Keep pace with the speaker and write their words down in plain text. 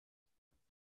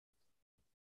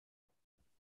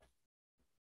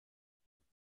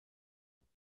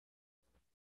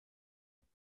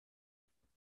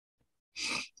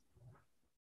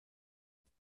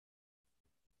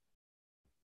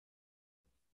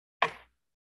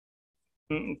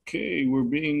Okay, we're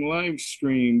being live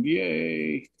streamed.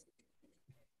 Yay.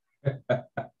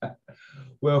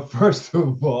 Well, first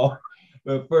of all,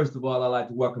 I'd like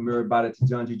to welcome everybody to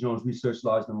John G. Jones Research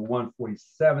Lodge number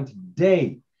 147.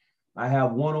 Today, I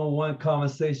have one-on-one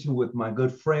conversation with my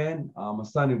good friend, my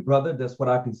son and brother. That's what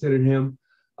I consider him,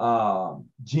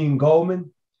 Gene Goldman.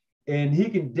 And he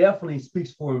can definitely speak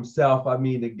for himself. I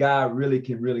mean, the guy really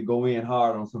can go in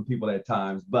hard on some people at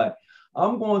times. But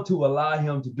I'm going to allow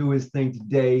him to do his thing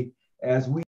today as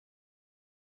we.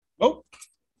 Oh,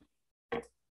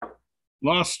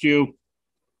 lost you.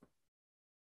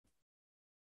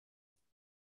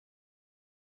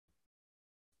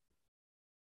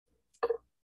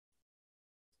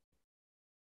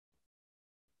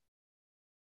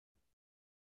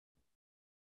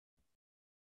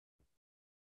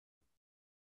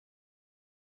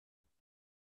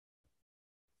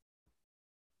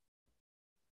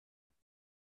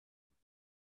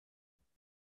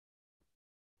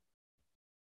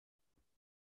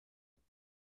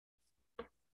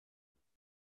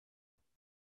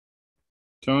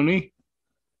 Tony?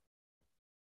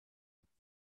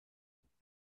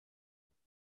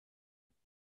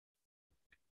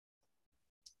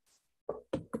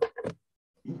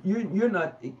 You're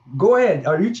not. Go ahead.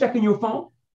 Are you checking your phone?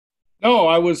 No,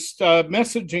 I was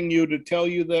messaging you to tell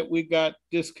you that we got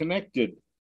disconnected.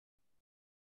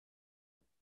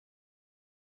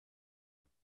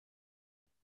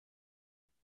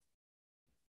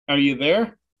 Are you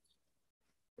there?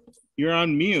 You're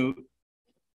on mute.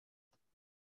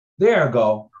 There you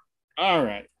go. All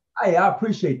right. Hey, I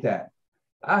appreciate that.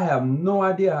 I have no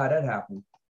idea how that happened.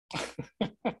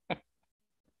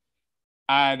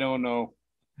 I don't know.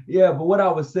 Yeah, but what I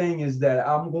was saying is that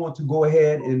I'm going to go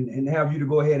ahead and have you to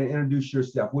go ahead and introduce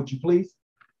yourself. Would you please?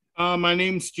 My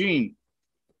name's Gene,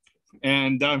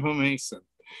 and I'm a Mason.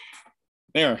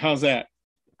 There, how's that?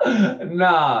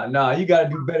 Nah, you got to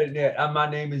do better than that. My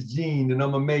name is Gene and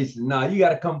I'm a Mason. Nah, you got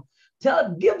to come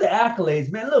give the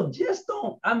accolades, man. Look, just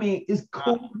don't. I mean, it's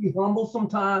cool to be humble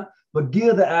sometimes, but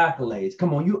give the accolades.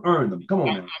 Come on, you earned them. Come on,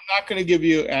 man. I'm not going to give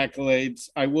you accolades.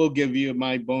 I will give you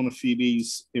my bona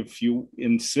fides if you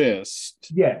insist.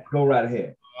 Yeah, go right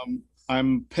ahead.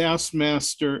 I'm past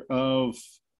master of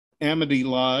Amity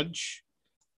Lodge,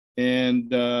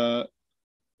 and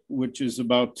which is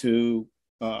about to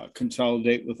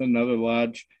consolidate with another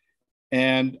lodge.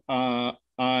 And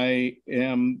I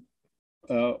am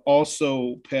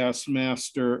also past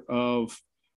master of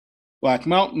Black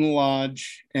Mountain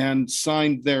Lodge and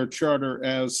signed their charter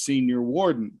as senior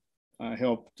warden. I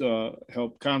helped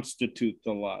constitute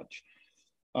the lodge.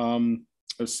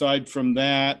 Aside from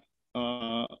that,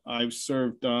 I've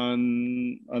served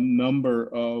on a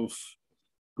number of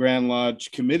Grand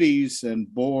Lodge committees and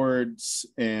boards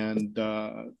and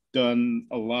done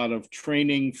a lot of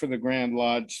training for the Grand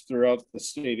Lodge throughout the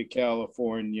state of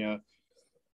California.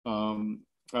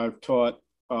 I've taught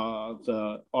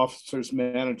the officers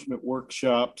management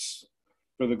workshops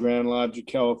for the Grand Lodge of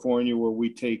California, where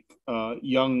we take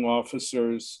young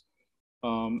officers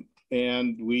and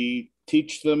we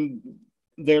teach them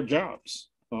their jobs,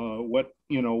 what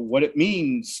it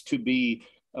means to be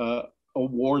a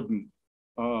warden,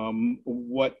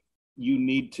 what you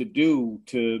need to do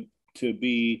to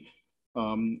be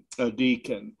a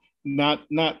deacon,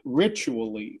 not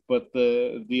ritually, but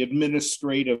the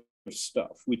administrative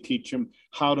stuff. We teach them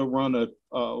how to run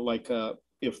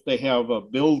if they have a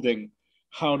building,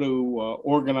 how to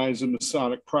organize a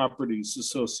Masonic Properties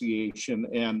Association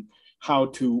and how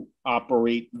to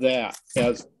operate that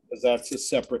as that's a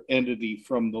separate entity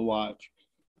from the lodge.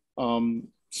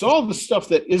 So all the stuff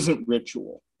that isn't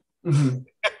ritual. Mhm.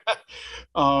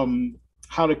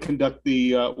 How to conduct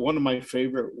one of my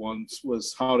favorite ones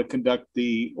was how to conduct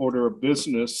the order of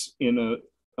business in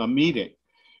a meeting,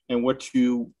 and what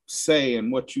you say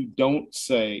and what you don't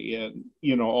say,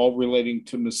 and all relating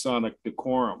to Masonic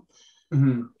decorum.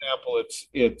 Mhm. For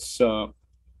example,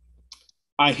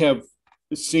 I have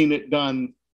seen it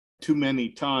done too many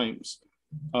times,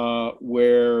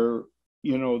 where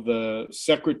the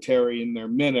secretary in their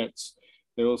minutes,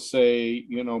 they'll say,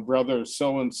 brother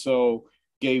so and so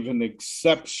gave an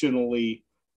exceptionally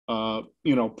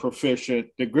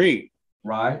proficient degree.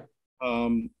 Right.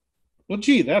 Well,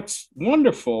 gee, that's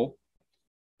wonderful,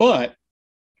 but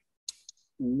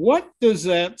what does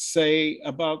that say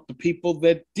about the people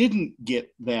that didn't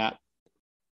get that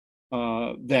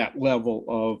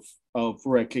level of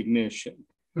recognition?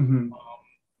 Mhm.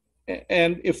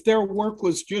 And if their work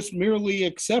was just merely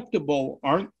acceptable,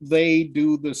 aren't they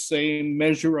due the same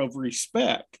measure of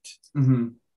respect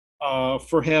Mhm.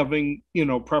 for having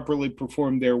properly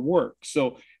performed their work?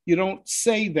 So You don't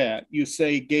say that. You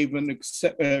say gave an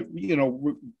exception,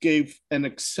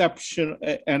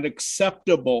 an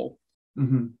acceptable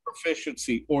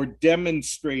proficiency, or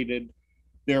demonstrated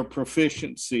their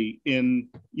proficiency in,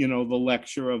 the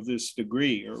lecture of this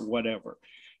degree or whatever.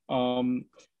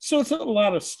 So it's a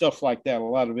lot of stuff like that, a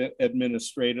lot of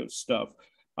administrative stuff.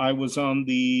 I was on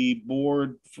the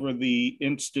board for the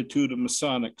Institute of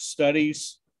Masonic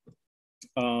Studies,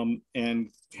 and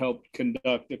helped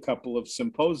conduct a couple of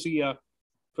symposia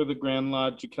for the Grand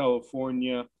Lodge of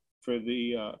California for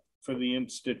the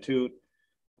Institute.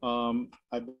 I've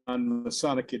been on the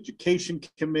Masonic Education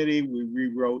Committee. We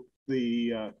rewrote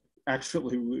the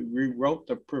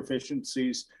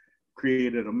proficiencies,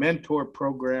 created a mentor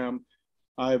program.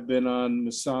 I've been on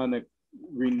Masonic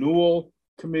Renewal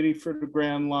Committee for the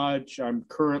Grand Lodge. I'm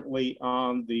currently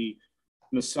on the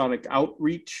Masonic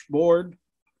Outreach Board,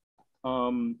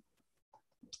 and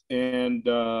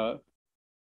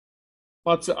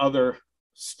lots of other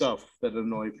stuff that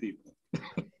annoy people.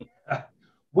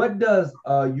 What does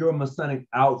your Masonic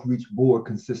Outreach Board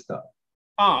consist of?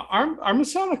 Our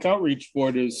Masonic Outreach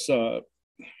Board is,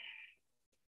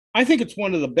 I think it's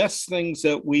one of the best things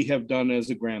that we have done as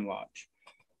a Grand Lodge,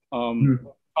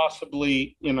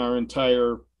 possibly in our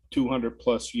entire 200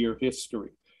 plus year history.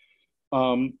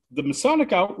 The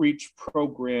Masonic Outreach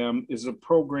Program is a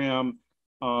program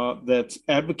that's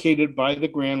advocated by the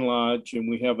Grand Lodge, and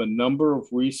we have a number of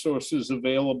resources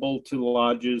available to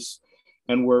lodges,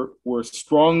 and we're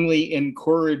strongly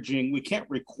encouraging, we can't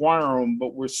require them,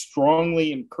 but we're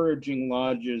strongly encouraging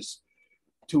lodges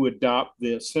to adopt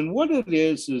this. And what it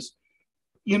is,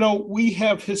 we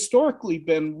have historically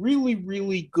been really,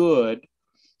 really good.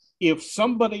 If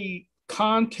somebody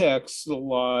contacts the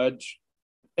lodge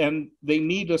and they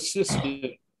need assistance,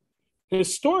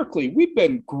 historically, we've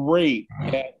been great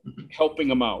at helping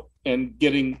them out and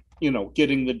getting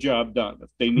the job done. If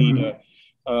they need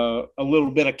a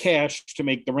little bit of cash to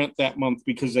make the rent that month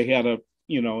because they had an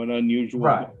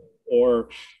unusual, or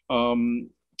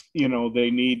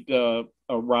they need a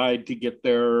ride to get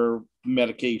their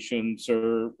medications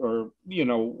or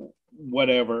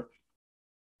whatever.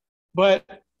 But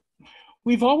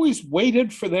we've always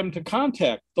waited for them to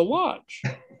contact the lodge.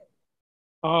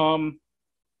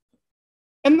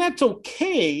 And that's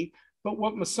okay, but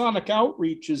what Masonic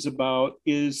Outreach is about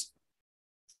is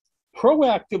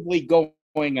proactively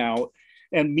going out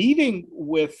and meeting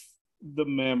with the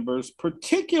members,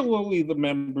 particularly the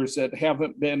members that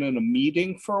haven't been in a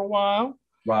meeting for a while.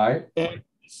 Right. And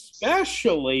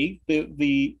especially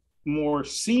the more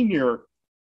senior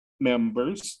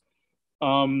members,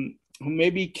 who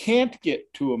maybe can't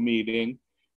get to a meeting,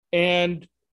 and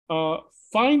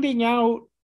finding out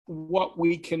what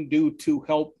we can do to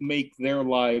help make their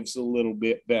lives a little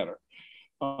bit better.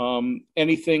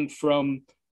 Anything from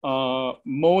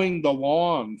mowing the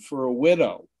lawn for a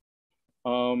widow,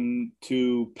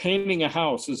 to painting a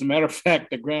house. As a matter of fact,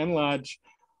 the Grand Lodge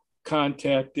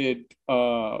contacted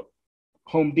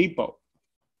Home Depot,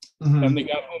 and they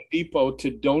got Home Depot to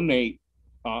donate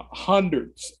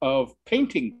hundreds of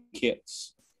painting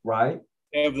kits. Right.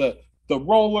 They have the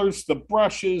rollers, the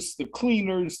brushes, the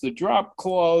cleaners, the drop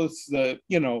cloths,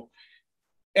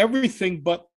 everything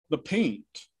but the paint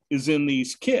is in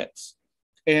these kits.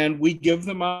 And we give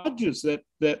them lodges that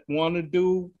want to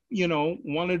do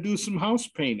some house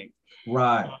painting.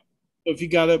 Right. If you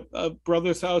got a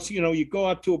brother's house, you go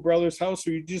out to a brother's house,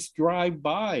 or you just drive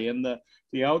by and the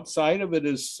outside of it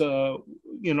is,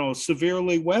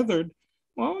 severely weathered.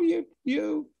 Well,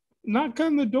 you knock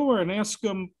on the door and ask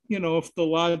them, if the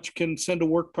lodge can send a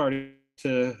work party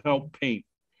to help paint,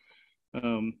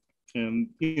 and,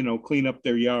 clean up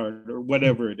their yard or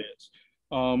whatever it is.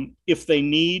 If they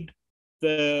need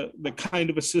the kind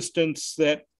of assistance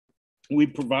that we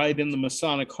provide in the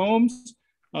Masonic homes,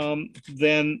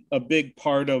 then a big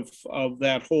part of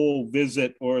that whole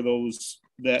visit, or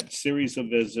that series of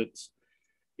visits,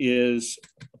 is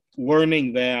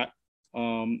learning that,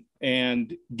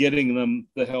 and getting them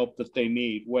the help that they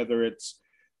need, whether it's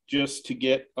just to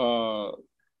get a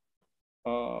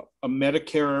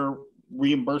Medicare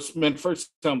reimbursement for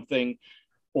something,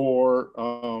 or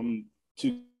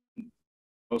to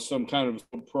some kind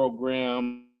of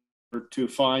program, or to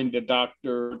find a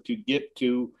doctor to get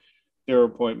to their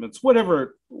appointments,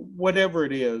 whatever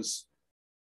it is.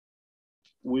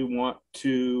 We want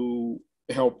to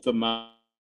help them out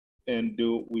and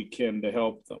do what we can to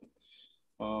help them.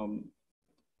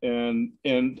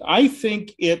 And I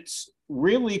think it's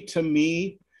really, to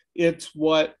me, it's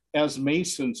what, as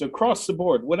Masons across the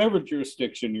board, whatever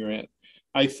jurisdiction you're in,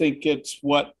 I think it's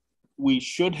what we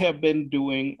should have been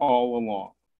doing all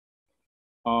along.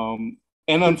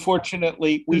 And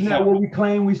unfortunately, we Isn't that have. what we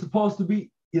claim we're supposed to be?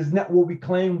 Isn't that what we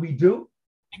claim we do?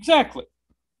 Exactly.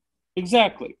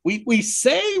 Exactly. We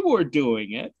say we're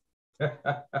doing it.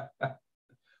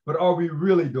 But are we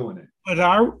really doing it? But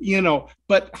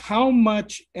how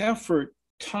much effort,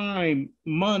 time,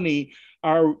 money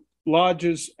are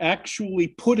lodges actually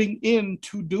putting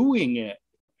into doing it?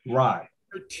 Right.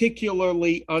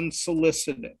 Particularly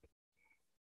unsolicited,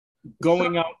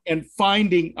 going out and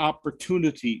finding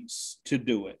opportunities to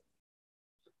do it.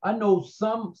 I know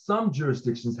some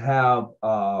jurisdictions have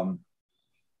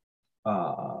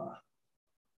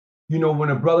when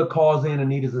a brother calls in and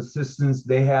needs assistance,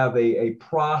 they have a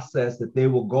process that they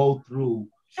will go through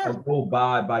or go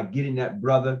by getting that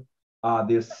brother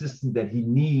the assistance that he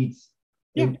needs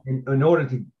in order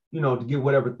to to get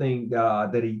whatever thing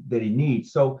that he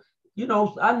needs. So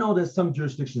I know that some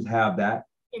jurisdictions have that.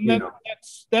 And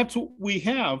that's what we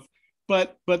have,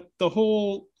 but the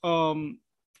whole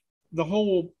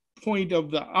point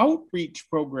of the outreach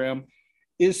program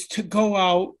is to go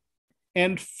out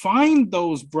and find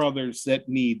those brothers that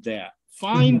need that,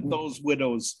 find those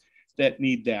widows that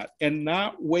need that, and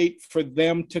not wait for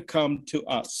them to come to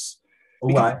us.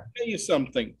 Because I'll tell you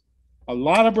something, a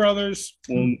lot of brothers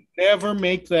will never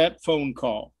make that phone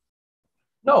call.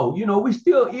 No, we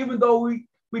still, even though we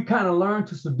kind of learn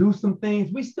to seduce some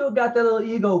things, we still got that little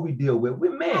ego we deal with.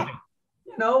 We're men.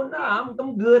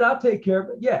 I'm good. I'll take care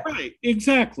of it. Yeah. Right,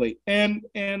 exactly. And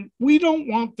we don't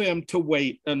want them to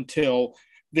wait until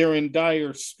they're in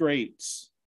dire straits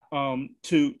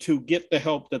to get the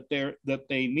help that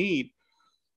they need.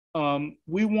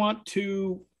 We want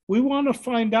to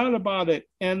find out about it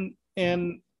and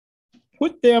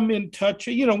put them in touch.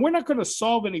 We're not going to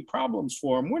solve any problems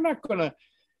for them. We're not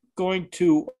going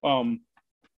to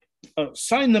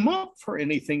sign them up for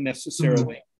anything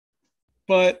necessarily,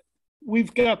 but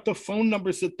we've got the phone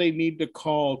numbers that they need to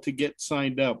call to get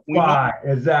signed up. We know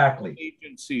exactly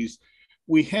agencies.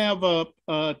 We have a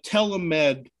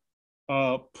telemed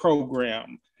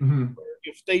program.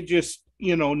 If they just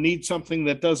need something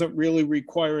that doesn't really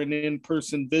require an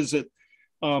in-person visit,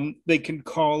 they can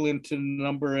call into the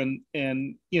number and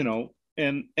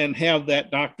have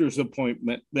that doctor's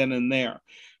appointment then and there.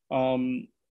 All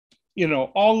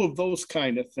of those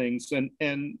kind of things.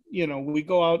 And we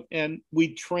go out and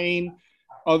we train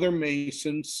other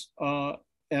Masons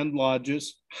and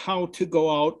lodges how to go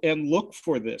out and look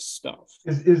for this stuff.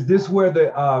 Is this where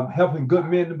the helping good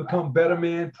men to become better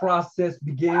men process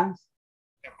begins?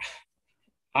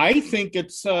 I think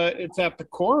it's at the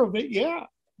core of it. Yeah.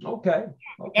 Okay.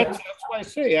 That's why I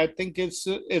say I think it's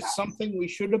something we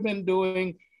should have been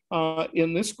doing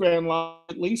in this Grand Lodge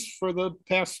at least for the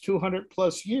past 200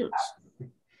 plus years.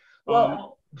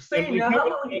 Well, and we haven't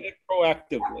done it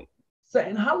proactively.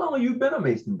 And how long have you been a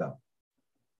Mason though?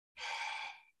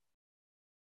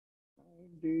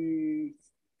 93,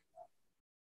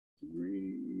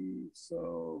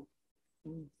 so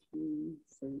 13.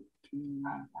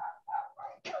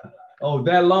 Oh,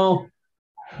 that long?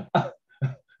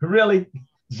 Really?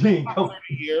 Gene, come 30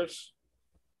 years.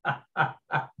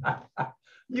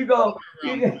 You go.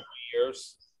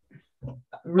 Years.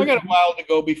 I got a while to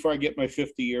go before I get my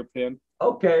 50-year pin.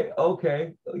 Okay.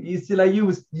 You see, like you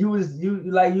was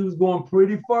going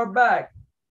pretty far back.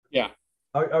 Yeah.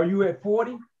 Are you at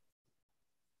 40?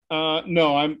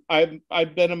 No,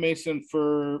 I've been a Mason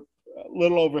for a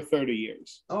little over 30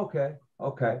 years. Okay.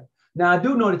 Now I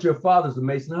do know that your father's a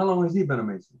Mason. How long has he been a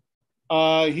Mason?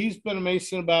 He's been a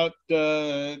Mason about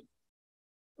 5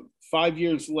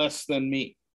 years less than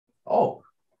me. Oh.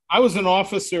 I was an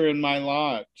officer in my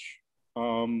lodge,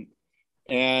 and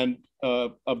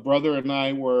a brother and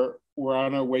I were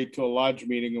on our way to a lodge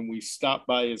meeting, and we stopped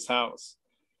by his house.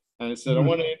 And I said, I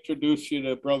want to introduce you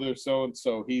to brother so and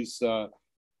so. He's the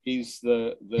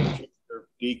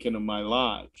deacon of my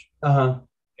lodge.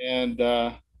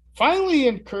 And finally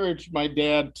encouraged my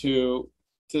dad to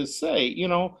say,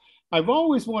 I've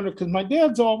always wondered, because my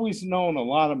dad's always known a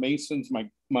lot of Masons.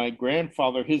 My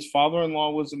grandfather, his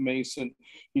father-in-law was a Mason.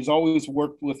 He's always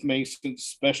worked with Masons,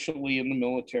 especially in the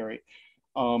military.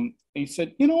 He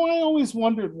said, I always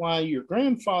wondered why your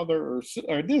grandfather or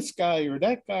this guy or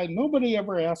that guy, nobody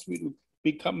ever asked me to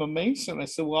become a Mason. I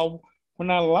said, well, we're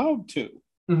not allowed to.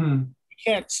 We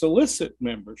can't solicit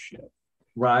membership.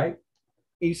 Right.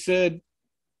 He said,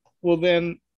 well,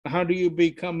 then how do you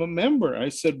become a member? I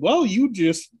said, well, you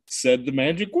just said the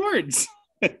magic words.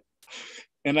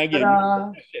 And I gave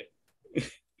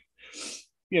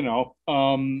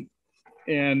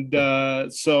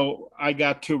so I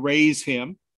got to raise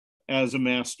him as a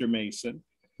Master Mason.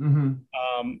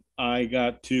 Mm-hmm. I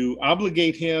got to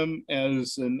obligate him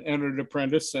as an entered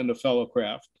apprentice and a fellow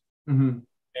craft, Mm-hmm.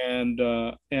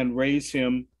 and raise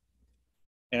him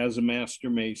as a master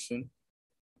mason.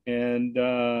 And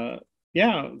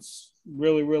yeah, it's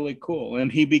really, really cool.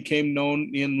 And he became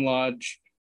known in lodge.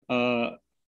 When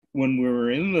we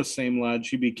were in the same lodge,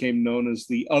 he became known as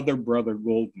the other brother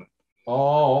Goldman.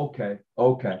 Oh, okay,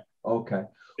 okay, okay.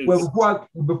 Well, It's,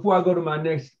 before I go to my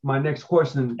next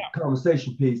question and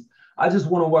conversation piece, I just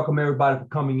want to welcome everybody for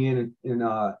coming in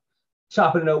and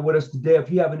chopping it up with us today.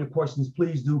 If you have any questions,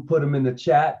 please do put them in the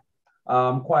chat.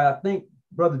 I think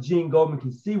Brother Gene Goldman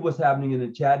can see what's happening in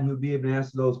the chat, and he'll be able to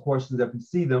answer those questions if we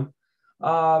see them.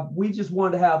 We just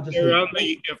wanted to have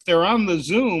if they're on the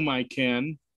Zoom, I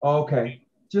can. Okay.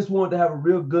 Just wanted to have a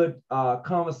real good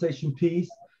conversation piece.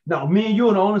 Now, me and you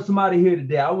are the only somebody here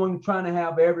today. I wasn't trying to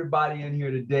have everybody in here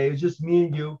today. It's just me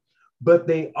and you, but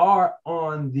they are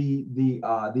on the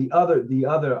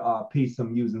other piece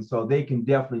I'm using, so they can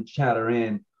definitely chatter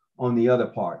in on the other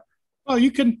part. Oh,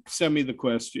 you can send me the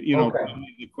question. Okay. Send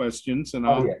me the questions, and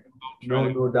Oh yeah,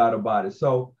 no doubt about it.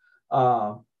 So,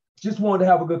 just wanted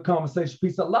to have a good conversation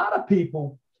piece. A lot of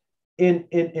people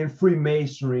in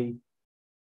Freemasonry,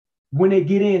 when they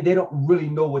get in, they don't really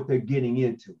know what they're getting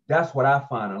into. That's what I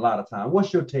find a lot of time.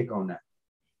 What's your take on that?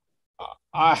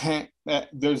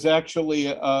 There's actually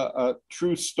a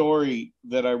true story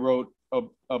that I wrote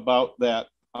about that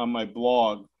on my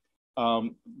blog.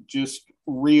 Just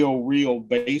real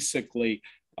basically.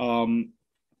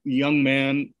 Young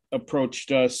man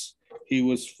approached us. He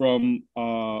was from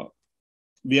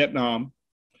Vietnam.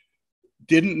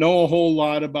 Didn't know a whole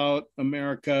lot about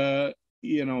America.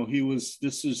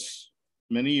 This is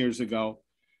many years ago.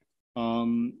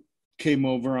 Came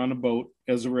over on a boat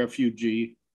as a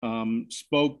refugee.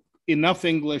 Spoke enough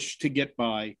English to get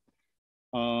by,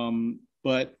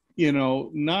 but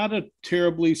not a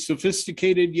terribly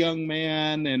sophisticated young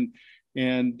man,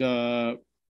 and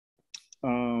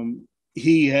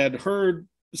he had heard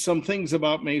some things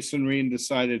about Masonry and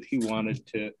decided he wanted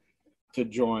to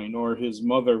join, or his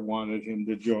mother wanted him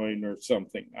to join, or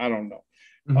something. I don't know.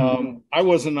 Mm-hmm. I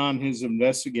wasn't on his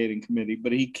investigating committee,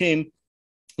 but he came.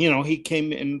 He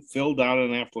came in, filled out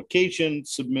an application,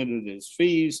 submitted his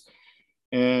fees,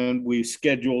 and we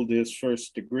scheduled his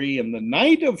first degree. And the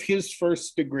night of his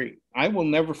first degree, I will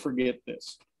never forget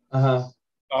this. And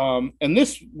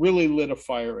this really lit a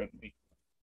fire in me.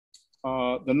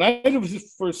 The night of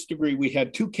his first degree, we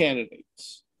had two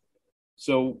candidates.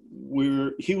 So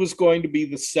he was going to be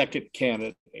the second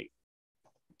candidate.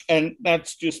 And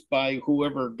that's just by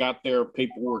whoever got their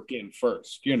paperwork in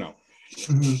first,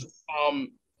 Mm-hmm.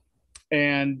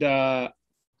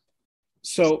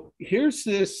 So here's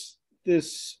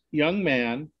this young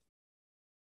man,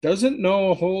 doesn't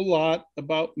know a whole lot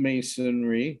about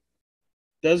Masonry,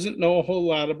 doesn't know a whole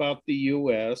lot about the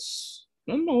U.S.,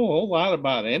 doesn't know a whole lot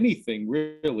about anything,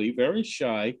 really, very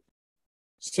shy.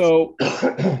 So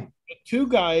the two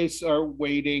guys are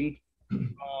waiting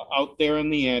out there in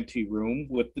the anteroom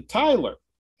with the Tyler,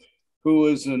 who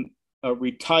is a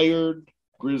retired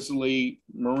grizzly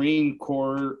Marine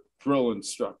Corps drill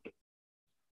instructor.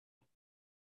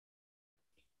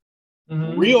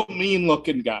 Mm-hmm. Real mean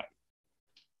looking guy,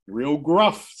 real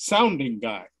gruff sounding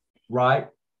guy. Right.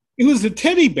 He was a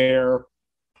teddy bear,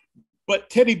 but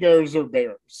teddy bears are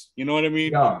bears. You know what I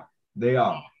mean? Yeah, they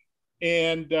are.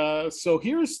 And so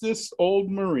here's this old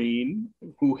Marine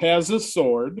who has a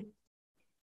sword,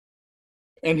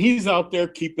 and he's out there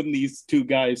keeping these two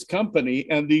guys company.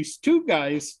 And these two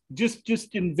guys,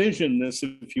 just envision this,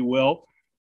 if you will.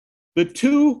 The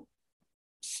two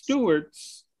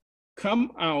stewards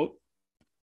come out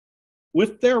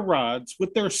with their rods,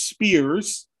 with their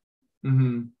spears,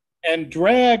 mm-hmm. and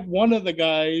drag one of the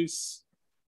guys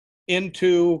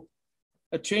into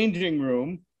a changing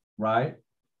room. Right.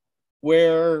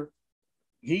 Where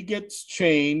he gets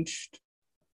changed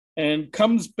and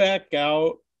comes back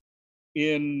out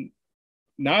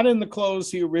not in the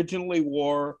clothes he originally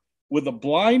wore, with a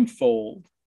blindfold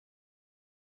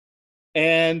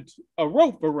and a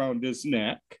rope around his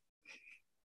neck.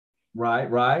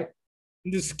 Right.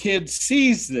 This kid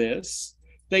sees this.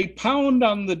 They pound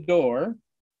on the door,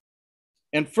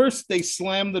 and first they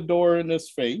slam the door in his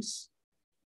face,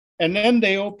 and then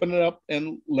they open it up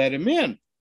and let him in.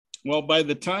 Well, by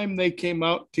the time they came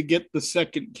out to get the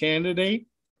second candidate,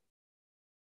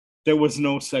 there was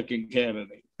no second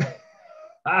candidate.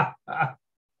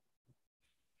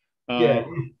 Yeah,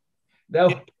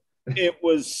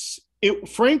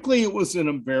 frankly, it was an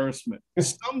embarrassment.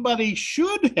 Somebody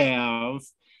should have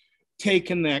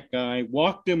taken that guy,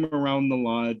 walked him around the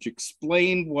lodge,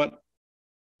 explained what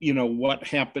what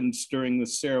happens during the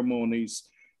ceremonies.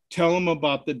 Tell them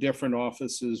about the different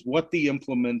offices, what the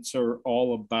implements are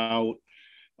all about,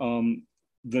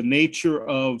 the nature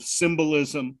of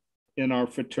symbolism in our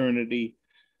fraternity.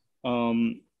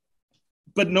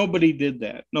 But nobody did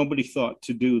that. Nobody thought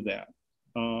to do that.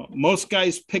 Most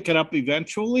guys pick it up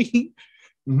eventually,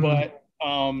 mm-hmm. but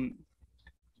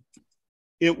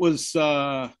it was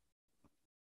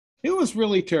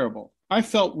really terrible. I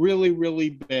felt really, really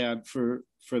bad for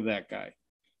that guy.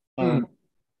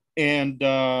 And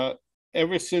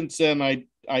ever since then,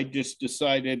 I just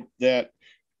decided that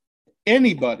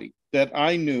anybody that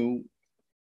I knew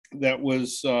that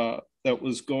was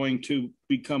going to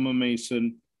become a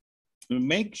Mason,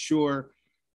 make sure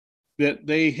that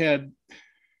they had,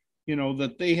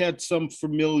 some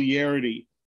familiarity,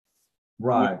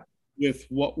 right, with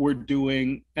what we're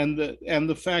doing, and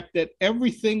the fact that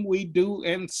everything we do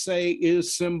and say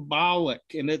is symbolic,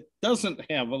 and it doesn't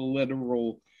have a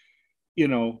literal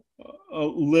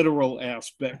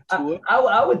aspect to it.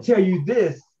 I would tell you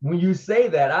this, when you say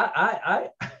that,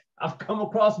 I've come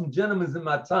across some gentlemen in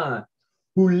my time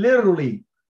who literally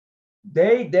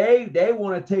they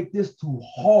want to take this too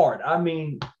hard. I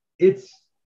mean, they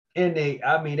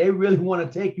really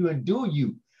want to take you and do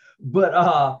you.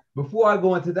 But before I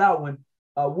go into that one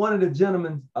of the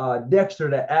gentlemen, Dexter,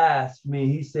 that asked me,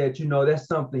 he said, that's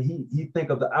something he think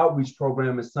of the outreach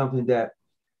program as something that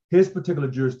his particular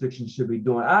jurisdiction should be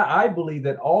doing. I believe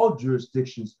that all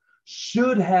jurisdictions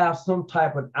should have some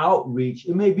type of outreach.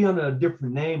 It may be under a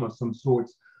different name of some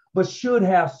sorts, but should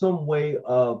have some way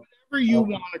of whatever you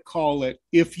want to call it.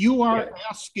 If you are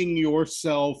asking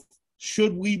yourself,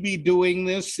 should we be doing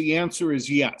this? The answer is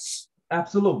yes.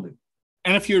 Absolutely.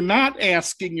 And if you're not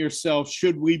asking yourself,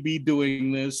 should we be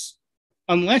doing this?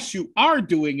 Unless you are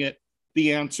doing it,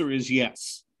 the answer is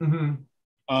yes.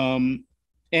 Mm-hmm.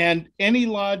 And any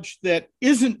lodge that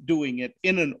isn't doing it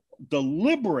in a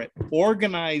deliberate,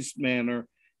 organized manner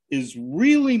is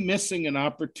really missing an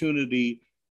opportunity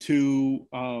to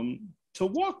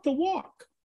walk the walk.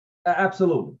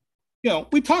 Absolutely.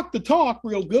 We talk the talk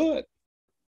real good,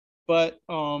 but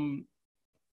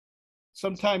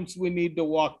sometimes we need to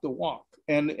walk the walk,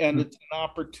 and it's an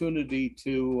opportunity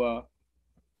to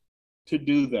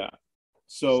do that.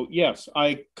 So yes,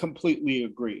 I completely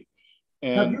agree.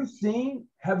 And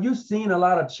have you seen a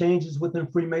lot of changes within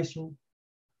Freemasonry?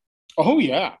 Oh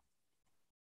yeah.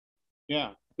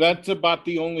 That's about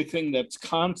the only thing that's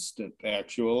constant,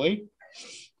 actually,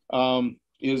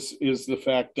 is the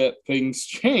fact that things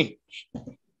change.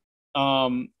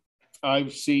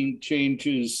 I've seen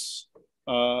changes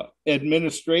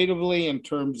administratively in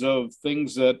terms of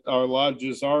things that our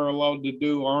lodges are allowed to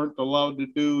do, aren't allowed to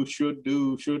do, should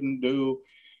do, shouldn't do.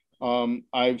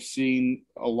 I've seen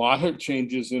a lot of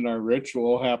changes in our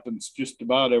ritual, happens just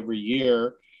about every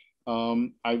year.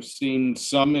 I've seen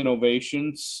some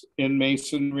innovations in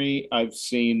Masonry. I've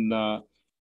seen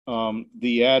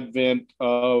the advent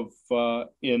of,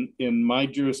 in my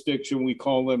jurisdiction, we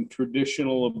call them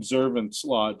traditional observance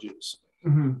lodges.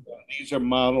 Mm-hmm. These are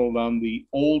modeled on the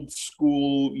old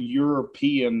school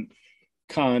European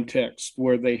context,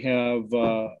 where they have,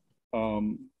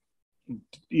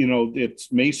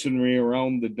 it's Masonry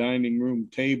around the dining room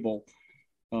table,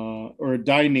 or a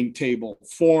dining table,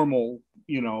 formal,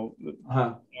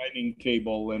 dining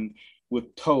table, and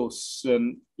with toasts,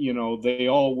 and they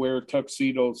all wear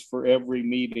tuxedos for every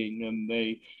meeting, and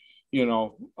they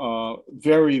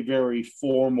very, very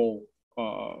formal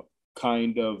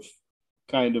kind of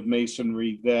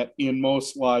Masonry that in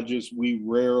most lodges we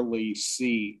rarely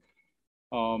see.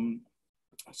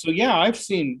 So yeah, I've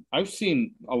seen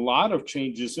a lot of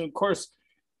changes, and of course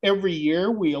every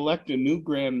year we elect a new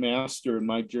Grand Master in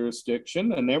my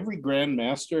jurisdiction, and every Grand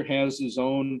Master has his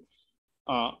own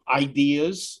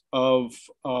ideas of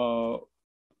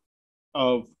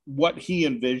what he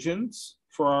envisions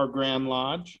for our Grand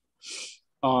Lodge.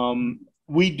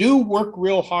 We do work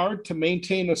real hard to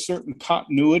maintain a certain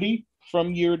continuity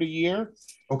from year to year.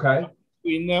 Okay.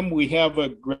 Between them, we have a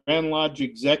Grand Lodge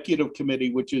Executive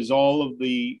Committee, which is all of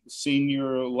the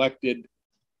senior elected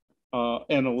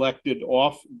and elected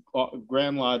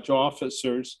Grand Lodge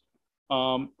officers,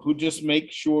 who just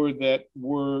make sure that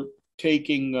we're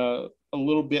taking a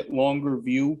little bit longer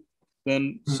view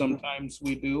than sometimes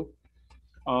we do.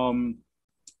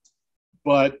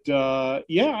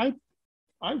 Yeah,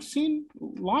 I've seen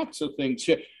lots of things.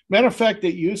 Matter of fact,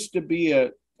 it used to be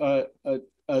a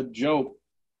joke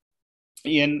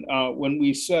in when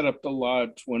we set up the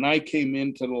lodge. When I came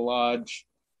into the lodge,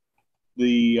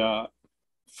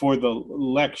 for the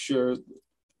lecture,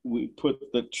 we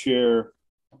put the chair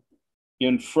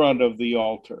in front of the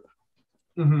altar,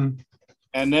 Mm-hmm.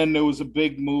 And then there was a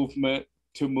big movement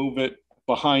to move it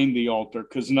behind the altar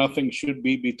because nothing should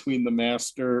be between the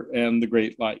master and the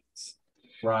great lights.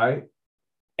 Right.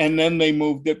 And then they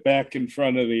moved it back in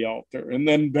front of the altar and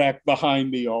then back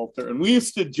behind the altar. And we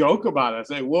used to joke about it,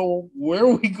 say, well, where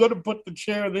are we going to put the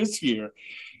chair this year?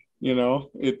 You know,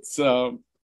 it's,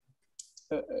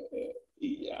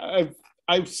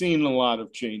 I've seen a lot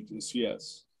of changes,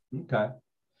 yes. Okay.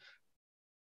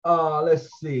 Let's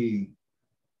see.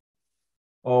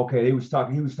 Okay, he was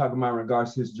talking about in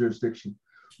regards to his jurisdiction.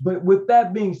 But with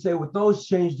that being said, with those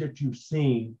changes that you've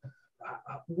seen,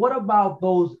 what about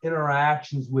those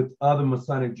interactions with other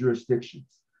Masonic jurisdictions?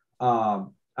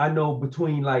 I know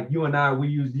between like you and I,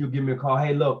 you give me a call.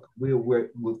 Hey, look,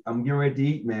 I'm getting ready to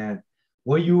eat, man.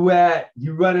 Where you at?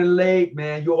 You running late,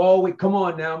 man. You always come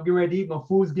on now. I'm getting ready to eat. My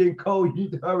food's getting cold. You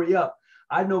need to hurry up.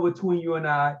 I know between you and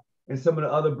I and some of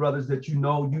the other brothers that you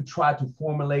know, you try to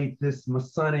formulate this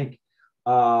Masonic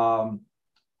lunchman.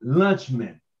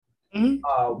 Mm-hmm.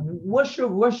 What's your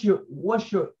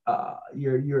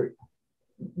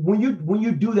when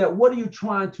you do that, what are you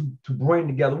trying to bring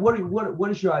together?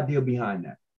 What is your idea behind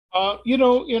that? You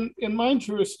know, in my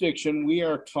jurisdiction, we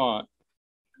are taught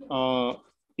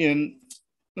in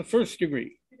the first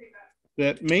degree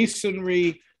that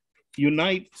Masonry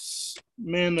unites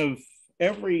men of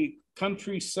every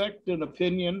country, sect, and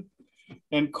opinion,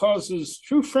 and causes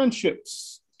true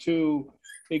friendships to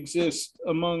exist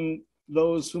among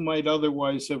those who might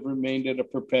otherwise have remained at a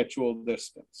perpetual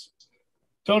distance.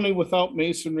 Tony, without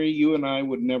Masonry, you and I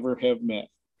would never have met.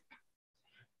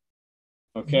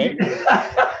 Okay?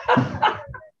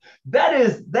 That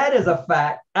is a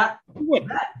fact. That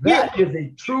is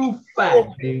a true fact.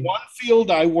 One field,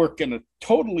 I work in a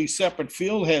totally separate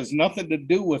field, has nothing to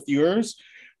do with yours.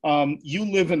 You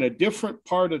live in a different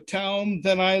part of town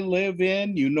than I live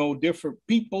in. You know different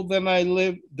people than I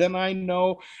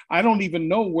know. I don't even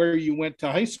know where you went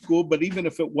to high school, but even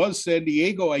if it was San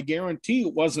Diego, I guarantee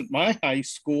it wasn't my high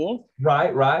school.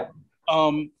 Right.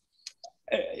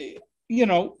 You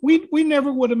know, we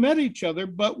never would have met each other,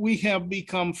 but we have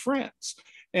become friends.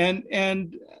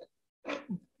 And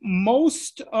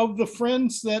most of the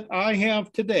friends that I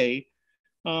have today,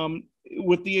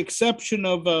 with the exception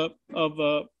of a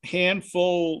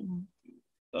handful,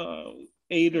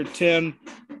 8 or 10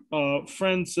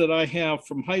 friends that I have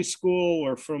from high school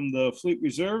or from the Fleet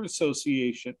Reserve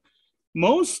Association,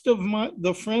 most of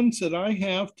the friends that I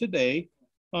have today,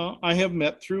 I have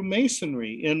met through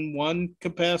Masonry in one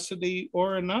capacity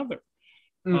or another.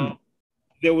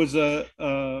 There was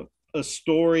a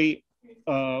story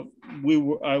I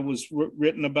was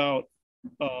written about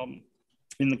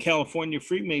in the California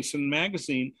Freemason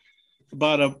magazine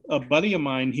about a buddy of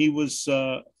mine. He was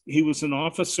an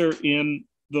officer in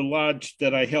the lodge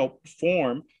that I helped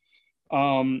form,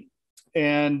 and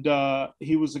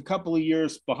he was a couple of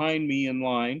years behind me in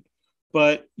line,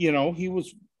 but you know he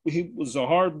was a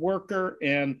hard worker,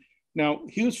 and now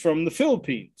he was from the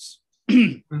Philippines.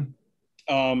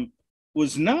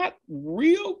 Was not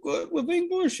real good with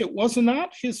English. It was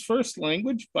not his first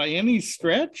language by any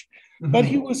stretch, but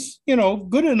he was, you know,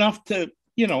 good enough to,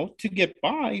 you know, to get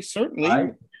by, certainly.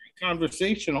 Right.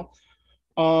 Conversational.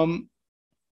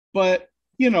 But,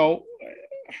 you know,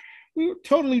 we were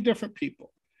totally different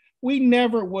people. We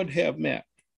never would have met.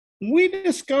 We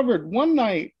discovered one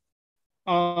night,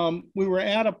 we were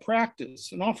at a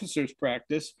practice, an officer's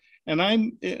practice,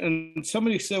 and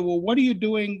somebody said, well, what are you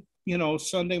doing, you know,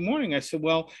 Sunday morning? I said,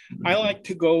 well, I like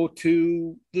to go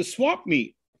to the swap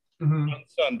meet on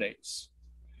Sundays.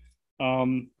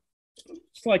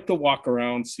 It's like to walk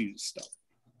around, see the stuff.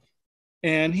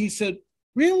 And he said,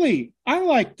 really? I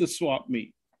like the swap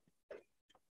meet.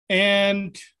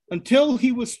 And until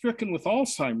he was stricken with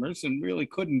Alzheimer's and really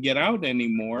couldn't get out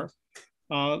anymore,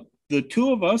 the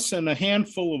two of us and a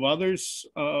handful of others,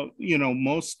 you know,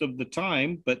 most of the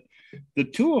time, but the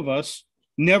two of us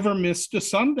never missed a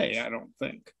Sunday, I don't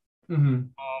think.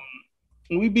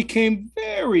 We became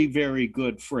very, very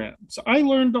good friends. I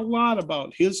learned a lot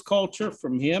about his culture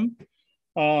from him.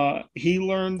 He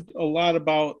learned a lot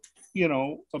about, you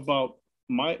know, about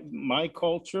my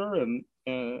culture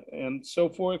and so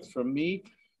forth from me.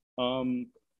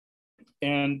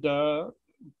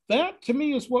 That to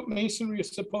me is what Masonry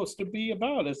is supposed to be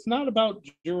about. It's not about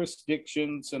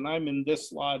jurisdictions and I'm in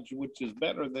this lodge, which is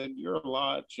better than your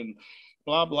lodge and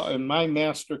blah, blah. And my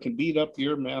master can beat up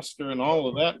your master and all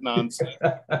of that nonsense.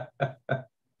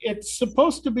 It's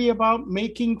supposed to be about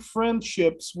making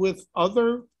friendships with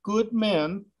other good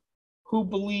men who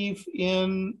believe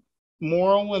in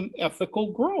moral and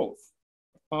ethical growth.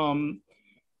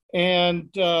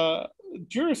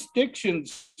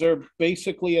 jurisdictions are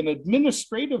basically an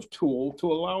administrative tool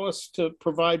to allow us to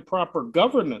provide proper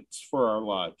governance for our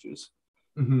lodges.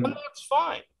 Mm-hmm. And that's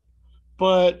fine.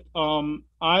 But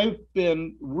I've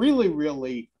been really,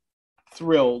 really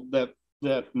thrilled that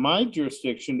my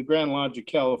jurisdiction, the Grand Lodge of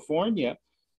California,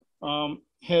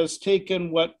 has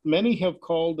taken what many have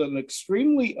called an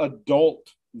extremely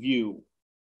adult view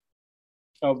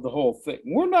of the whole thing.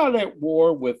 We're not at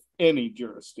war with any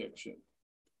jurisdiction.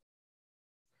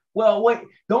 Well, wait,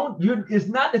 it's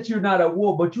not that you're not at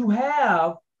war, but you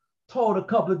have told a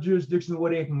couple of jurisdictions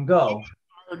where they can go.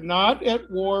 We are not at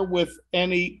war with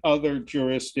any other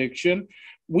jurisdiction.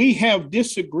 We have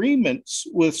disagreements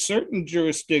with certain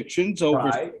jurisdictions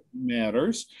over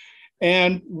matters,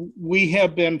 and we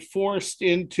have been forced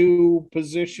into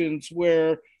positions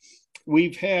where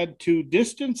we've had to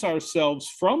distance ourselves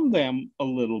from them a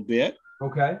little bit.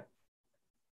 Okay.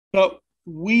 But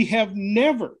we have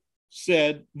never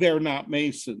said they're not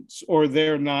Masons or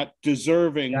they're not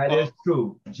deserving. That is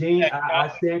true. Gene, I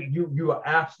think you are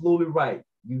absolutely right.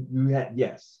 You had,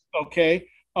 yes. Okay.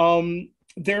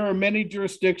 There are many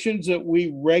jurisdictions that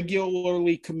we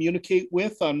regularly communicate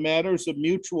with on matters of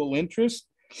mutual interest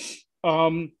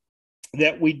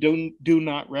that we do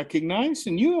not recognize.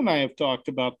 And you and I have talked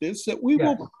about this, that we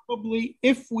will probably,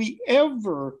 if we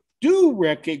ever do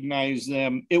recognize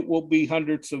them, it will be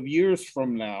hundreds of years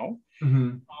from now.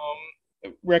 Mm-hmm.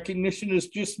 Recognition is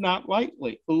just not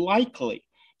likely.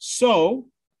 So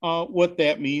what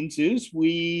that means is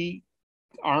we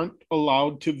aren't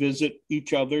allowed to visit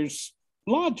each other's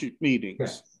lodge meetings.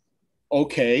 Yes.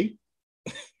 Okay.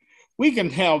 We can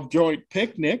have joint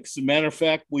picnics. As a matter of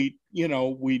fact, we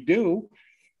do.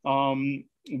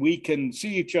 We can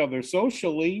see each other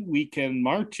socially. We can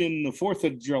march in the 4th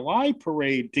of July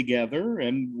parade together,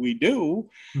 and we do.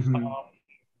 Mm-hmm.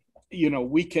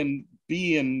 We can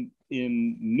be in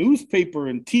newspaper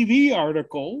and TV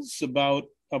articles about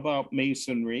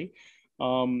Masonry.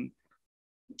 But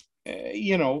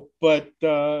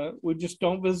we just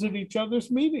don't visit each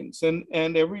other's meetings,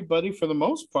 and everybody for the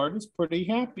most part is pretty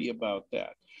happy about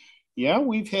that. Yeah,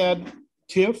 we've had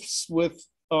tiffs with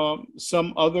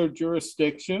some other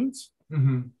jurisdictions.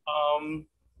 Mm-hmm.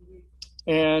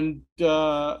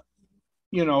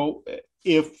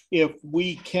 If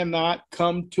we cannot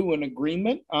come to an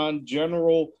agreement on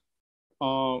general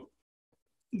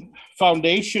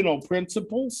foundational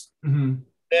principles, mm-hmm.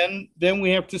 then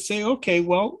we have to say, okay,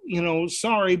 well,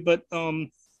 sorry, but we're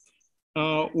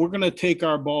going to take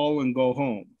our ball and go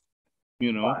home.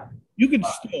 You can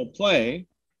still play.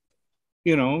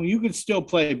 You can still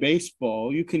play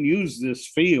baseball. You can use this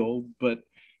field, but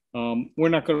we're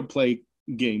not going to play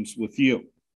games with you.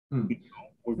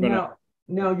 We're going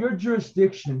Now, your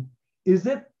jurisdiction, is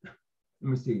it, let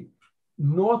me see,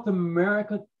 North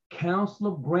America Council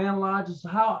of Grand Lodges?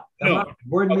 How am I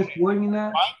miswording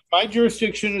that? My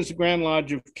jurisdiction is the Grand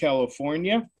Lodge of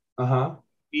California. Uh-huh.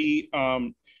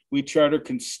 We charter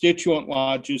constituent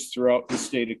lodges throughout the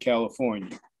state of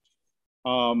California.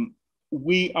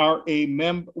 We are a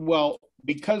member,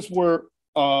 because we're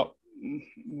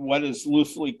what is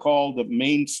loosely called a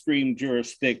mainstream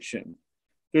jurisdiction.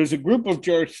 There's a group of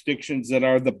jurisdictions that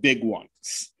are the big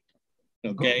ones.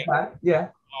 Okay. Yeah.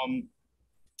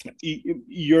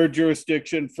 Your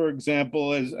jurisdiction, for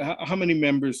example, is how many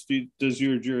members does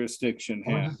your jurisdiction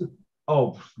have?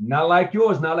 Oh, not like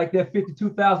yours, not like that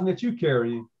 52,000 that you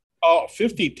carry. Oh,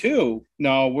 52?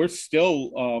 No, we're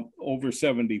still over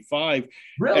 75.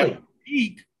 Really? At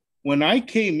peak, when I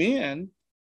came in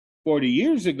 40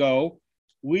 years ago,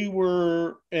 we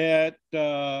were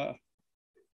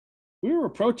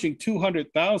approaching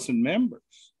 200,000 members.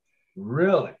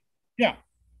 Really? Yeah.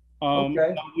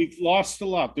 Okay. We've lost a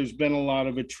lot. There's been a lot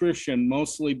of attrition,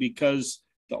 mostly because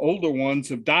the older ones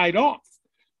have died off.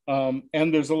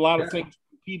 And there's a lot of things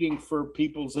competing for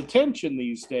people's attention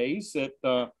these days that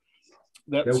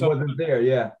wasn't there.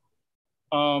 Yeah.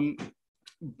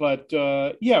 But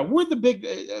we're the big.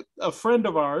 A friend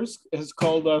of ours has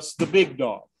called us the big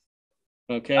dog.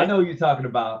 Okay. I know what you're talking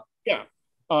about. Yeah.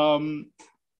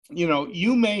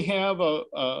 You may have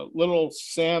a little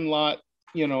sandlot,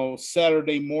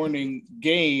 Saturday morning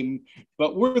game,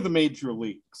 but we're the major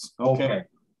leagues. Okay.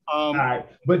 All right.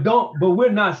 But we're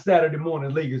not Saturday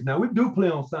morning leaguers now. We do play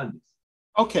on Sundays.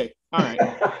 Okay. All right.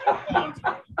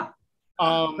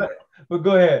 But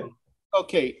go ahead.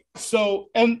 Okay. So,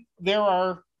 and there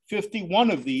are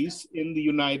 51 of these in the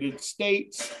United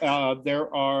States.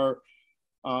 There are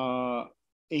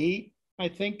 8, I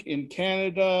think, in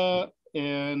Canada,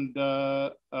 and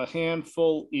a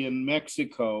handful in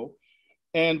Mexico.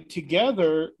 And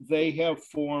together they have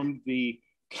formed the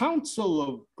Council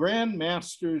of Grand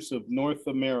Masters of North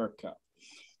America.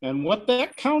 And what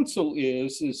that council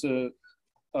is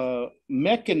a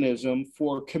mechanism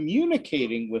for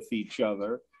communicating with each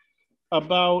other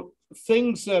about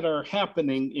things that are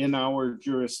happening in our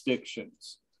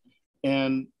jurisdictions,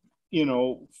 and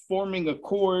forming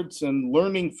accords and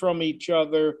learning from each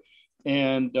other.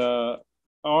 And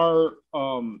our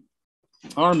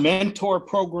mentor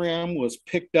program was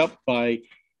picked up by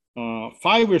 5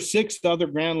 or 6 other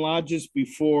Grand Lodges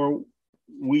before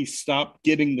we stopped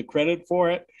getting the credit for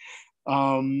it.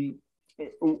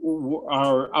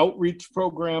 Our outreach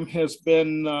program has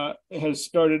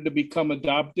started to become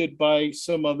adopted by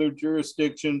some other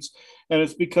jurisdictions, and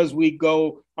it's because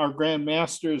our Grand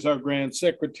Masters, our Grand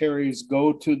Secretaries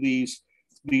go to these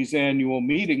annual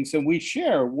meetings, and we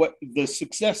share what the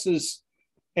successes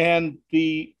and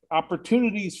the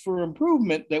opportunities for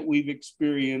improvement that we've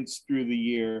experienced through the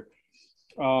year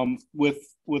with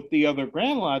the other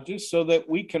Grand Lodges, so that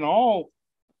we can all,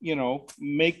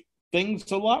 make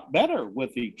things a lot better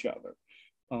with each other.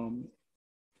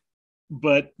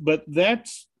 But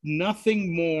that's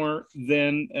nothing more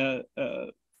than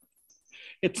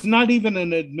it's not even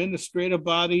an administrative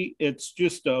body. It's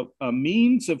just a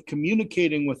means of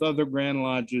communicating with other Grand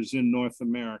Lodges in North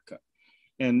America,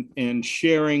 and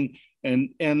sharing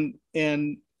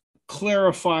and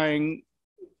clarifying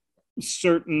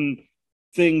certain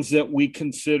things that we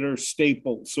consider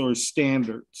staples or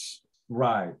standards.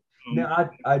 Right. Now,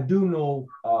 I do know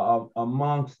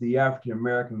amongst the African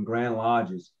American Grand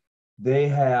Lodges, they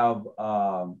have,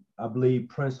 I believe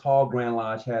Prince Hall Grand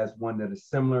Lodge has one that is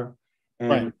similar, and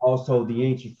right. Also the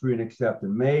Ancient Free and Accepted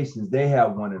Masons, they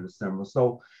have one that is similar.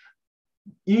 So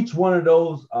each one of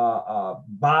those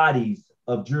bodies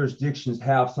of jurisdictions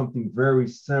have something very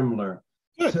similar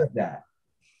to that.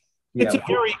 Yeah.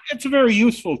 It's a very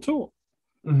useful tool.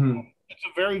 Mm-hmm. It's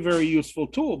a very, very useful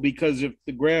tool, because if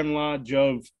the Grand Lodge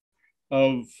of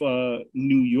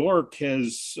New York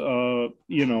has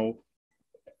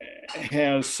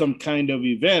has some kind of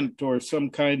event or some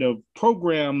kind of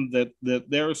program that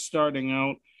they're starting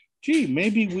out,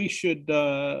 maybe we should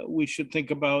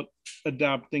think about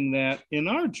adopting that in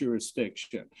our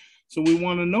jurisdiction. So we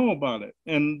want to know about it,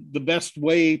 and the best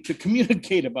way to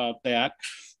communicate about that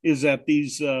is at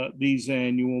these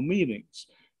annual meetings.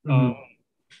 Mm-hmm.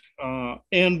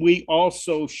 And we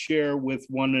also share with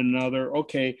one another,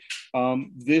 okay,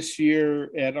 this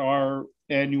year at our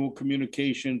annual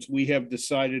communications, we have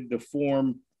decided to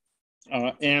form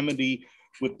amity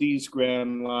with these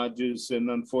Grand Lodges, and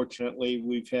unfortunately,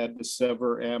 we've had to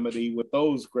sever amity with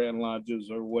those Grand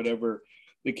Lodges, or whatever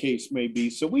the case may be,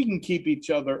 so we can keep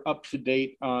each other up to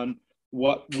date on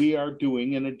what we are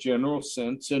doing in a general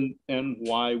sense, and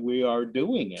why we are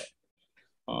doing it.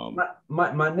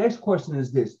 My next question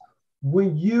is this.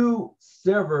 When you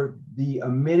sever the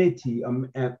amity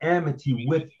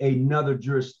with another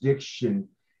jurisdiction,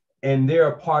 and they're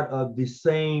a part of the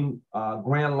same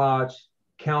Grand Lodge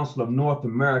Council of North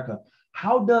America,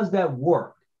 how does that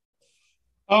work?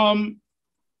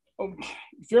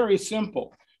 Very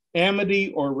simple.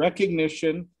 Amity or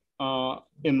recognition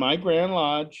in my Grand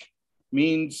Lodge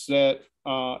means that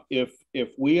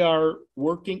if we are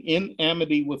working in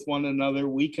amity with one another,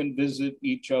 we can visit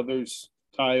each other's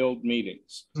tiled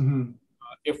meetings. Mm-hmm.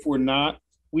 If we're not,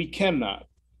 we cannot.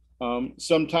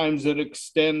 Sometimes it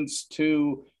extends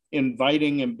to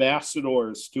inviting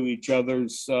ambassadors to each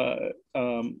other's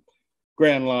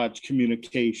Grand Lodge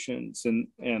communications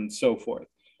and so forth.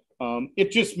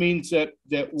 It just means that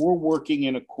we're working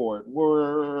in accord.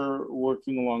 We're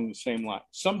working along the same line.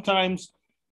 Sometimes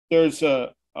there's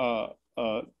a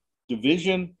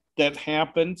division that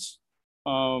happens,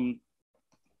 and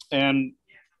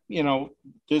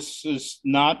this is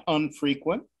not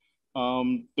unfrequent.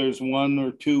 There's 1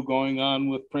 or 2 going on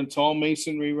with Prince Hall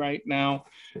Masonry right now.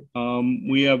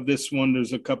 We have this one.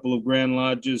 There's a couple of Grand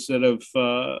Lodges that have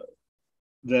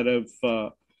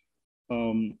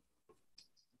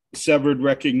severed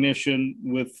recognition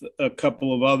with a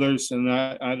couple of others, and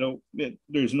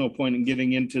there's no point in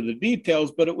getting into the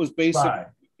details, but it was basically right.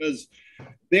 Because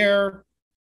their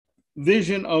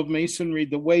vision of Masonry,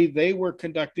 the way they were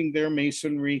conducting their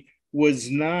Masonry,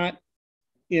 was not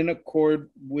in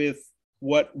accord with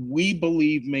what we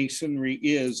believe Masonry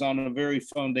is on a very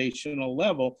foundational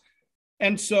level.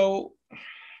 And so,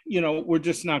 we're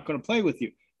just not going to play with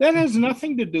you. That has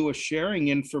nothing to do with sharing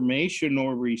information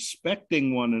or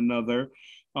respecting one another.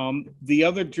 The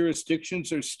other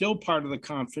jurisdictions are still part of the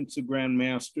Conference of Grand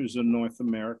Masters of North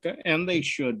America, and they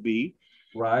should be.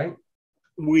 Right.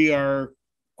 We are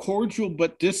cordial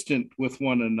but distant with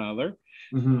one another.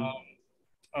 Mm-hmm.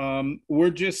 We're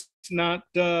just not,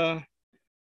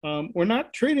 we're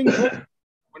not trading.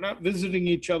 We're not visiting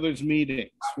each other's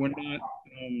meetings. We're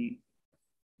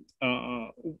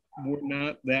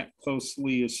not that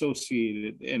closely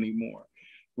associated anymore.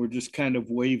 We're just kind of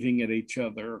waving at each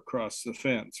other across the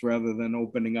fence rather than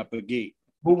opening up a gate.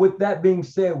 But with that being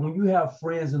said, when you have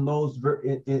friends in those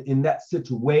in that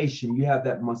situation, you have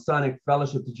that Masonic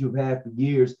fellowship that you've had for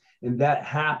years, and that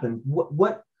happened.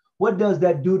 What does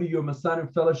that do to your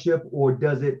Masonic fellowship, or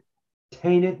does it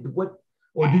taint it?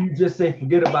 Or do you just say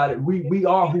forget about it? We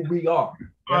are who we are.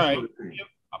 All right.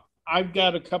 I've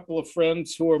got a couple of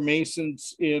friends who are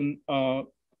Masons in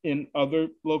other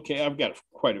locations. I've got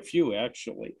quite a few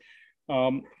actually.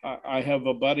 I have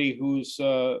a buddy who's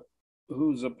a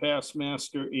past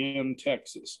master in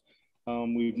Texas.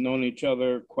 We've known each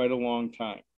other quite a long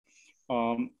time.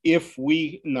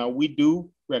 We do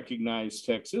recognize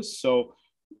Texas. So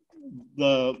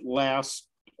the last,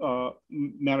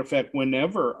 matter of fact,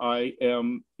 whenever I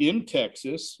am in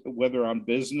Texas, whether on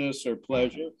business or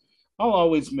pleasure, I'll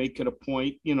always make it a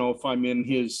point, if I'm in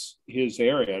his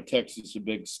area. Texas is a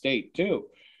big state too.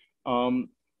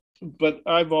 But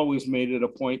I've always made it a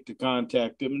point to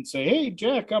contact him and say, hey,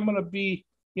 Jack, I'm going to be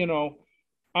in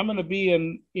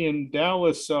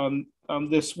Dallas on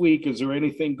this week. Is there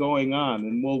anything going on?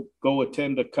 And we'll go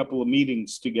attend a couple of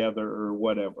meetings together or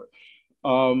whatever.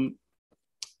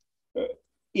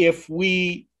 If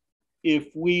we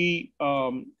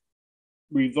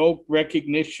revoke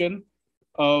recognition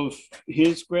of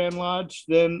his Grand Lodge,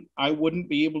 then I wouldn't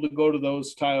be able to go to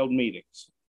those tiled meetings.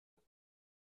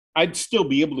 I'd still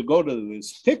be able to go to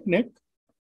his picnic.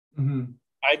 Mm-hmm.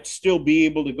 I'd still be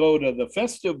able to go to the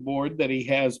festive board that he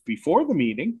has before the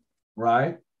meeting.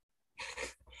 Right.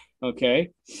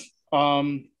 Okay. But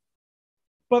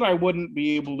I wouldn't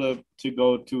be able to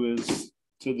go to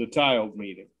the tiled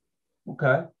meeting.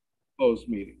 Okay. Closed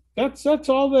meeting. That's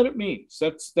all that it means.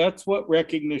 That's what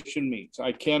recognition means.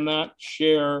 I cannot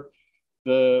share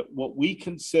what we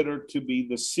consider to be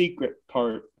the secret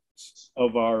parts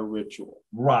of our ritual.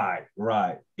 Right.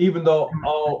 Even though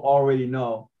all already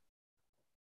know.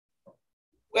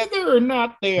 Whether or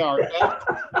not they are,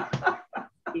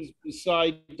 is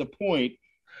beside the point.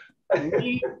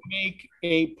 We make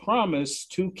a promise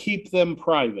to keep them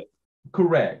private.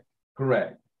 Correct.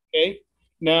 Okay.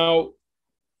 Now,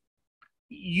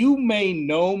 you may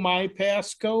know my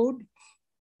passcode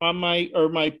on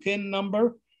my PIN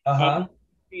number on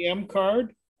the ATM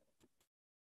card,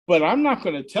 but I'm not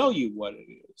going to tell you what it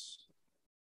is.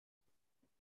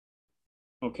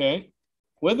 Okay?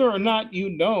 Whether or not you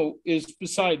know is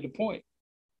beside the point.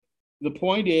 The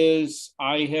point is,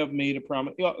 I have made a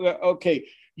promise. Okay,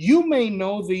 you may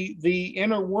know the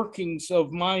inner workings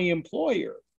of my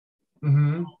employer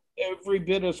every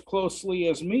bit as closely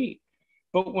as me.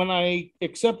 But when I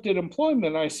accepted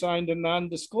employment, I signed a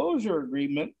non-disclosure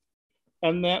agreement,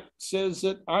 and that says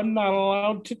that I'm not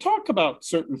allowed to talk about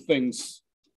certain things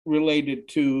related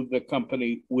to the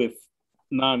company with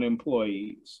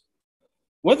non-employees.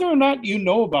 Whether or not you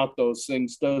know about those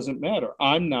things doesn't matter.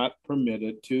 I'm not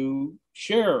permitted to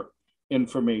share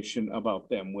information about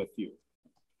them with you.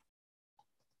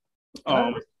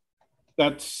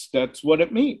 That's what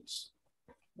it means.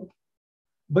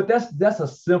 But that's a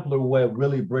simpler way of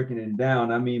really breaking it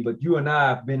down. I mean, but you and I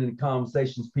have been in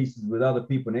conversations pieces with other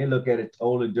people, and they look at it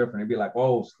totally different. They'd be like,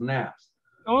 "Oh, snaps!"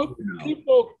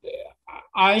 People,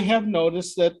 I have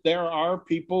noticed that there are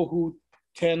people who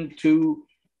tend to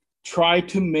try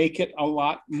to make it a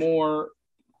lot more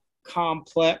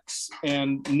complex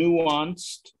and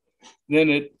nuanced than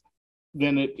it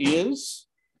is,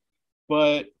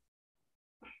 but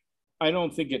I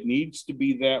don't think it needs to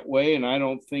be that way, and I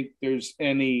don't think there's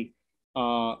any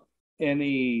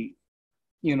value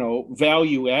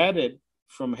added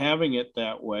from having it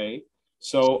that way.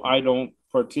 So I don't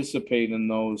participate in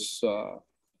those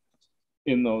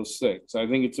things. I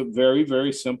think it's a very,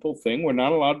 very simple thing. We're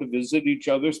not allowed to visit each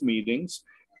other's meetings.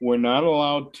 We're not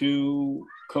allowed to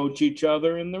coach each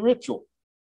other in the ritual.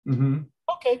 Mm-hmm.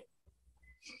 Okay.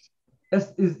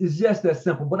 It's just that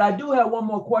simple. But I do have one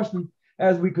more question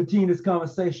as we continue this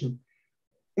conversation.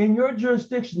 In your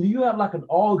jurisdiction, do you have like an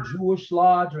all-Jewish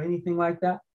lodge or anything like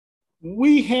that?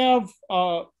 We have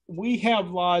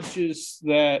lodges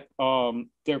that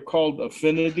they're called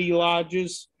affinity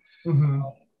lodges. Mm-hmm.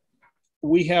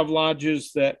 We have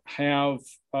lodges that have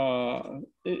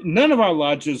none of our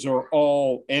lodges are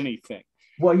all anything.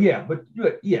 Well, yeah, but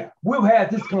yeah, we've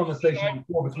had this conversation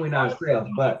before between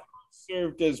ourselves, but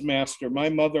served as master. My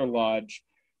mother lodge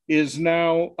is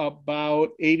now about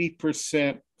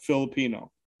 80%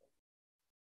 Filipino.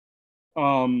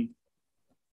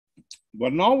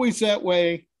 Wasn't always that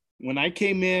way. When I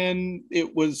came in,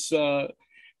 it was, well,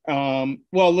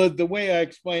 the way I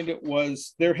explained it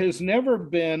was there has never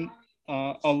been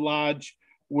a lodge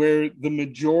where the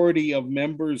majority of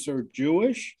members are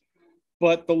Jewish.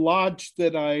 But the lodge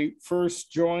that I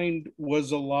first joined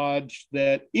was a lodge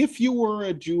that if you were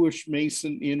a Jewish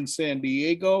Mason in San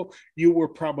Diego, you were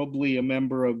probably a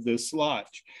member of this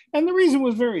lodge. And the reason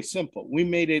was very simple. We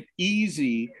made it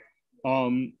easy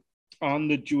on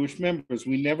the Jewish members.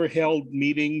 We never held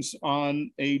meetings on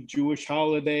a Jewish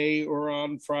holiday or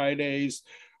on Fridays.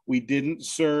 We didn't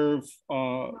serve,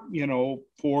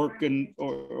 pork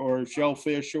or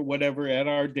shellfish or whatever at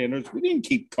our dinners. We didn't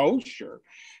keep kosher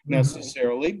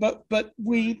necessarily, but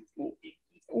we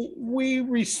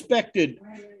respected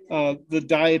the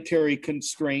dietary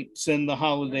constraints and the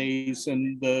holidays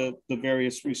and the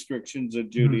various restrictions of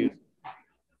Judaism.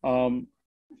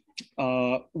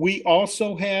 We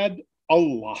also had a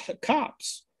lot of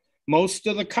cops. Most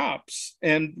of the cops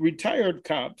and retired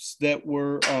cops that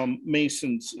were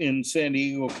Masons in San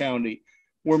Diego County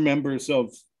were members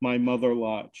of my mother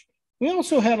lodge. We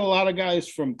also had a lot of guys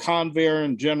from Convair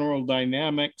and General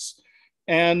Dynamics,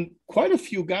 and quite a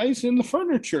few guys in the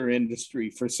furniture industry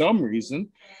for some reason.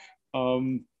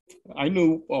 I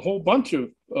knew a whole bunch of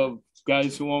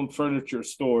guys who owned furniture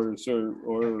stores or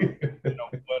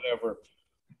whatever.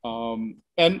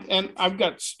 And I've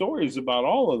got stories about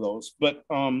all of those, but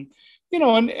and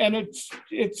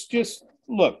it's just,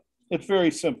 look, it's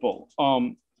very simple.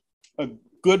 A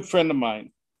good friend of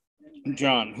mine,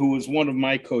 John, who was one of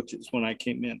my coaches when I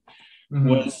came in,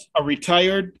 was a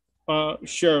retired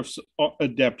sheriff's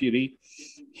deputy.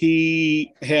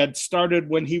 He had started,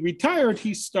 when he retired,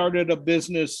 he started a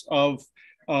business of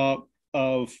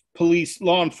police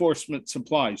law enforcement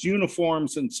supplies,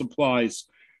 uniforms and supplies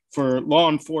for law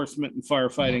enforcement and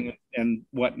firefighting and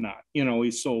whatnot.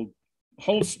 He sold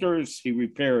holsters, he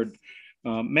repaired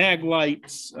mag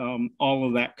lights, all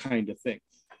of that kind of thing.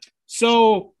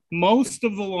 So most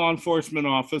of the law enforcement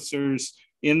officers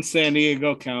in San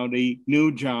Diego County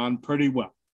knew John pretty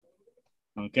well.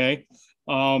 Okay.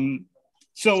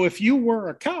 So if you were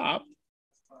a cop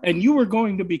and you were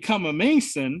going to become a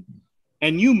Mason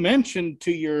and you mentioned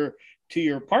to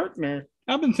your partner,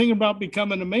 I've been thinking about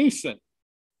becoming a Mason.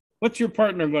 What's your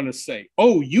partner going to say?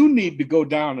 Oh, you need to go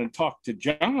down and talk to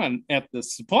John at the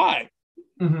supply.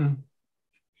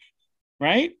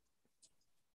 Right?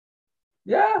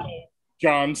 Yeah. So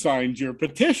John signed your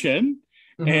petition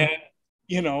and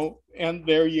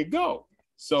there you go.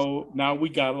 So now we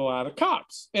got a lot of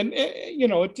cops, and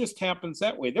it just happens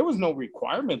that way. There was no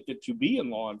requirement that you be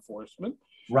in law enforcement,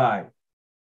 right,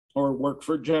 or work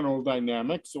for General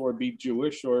Dynamics, or be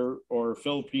Jewish, or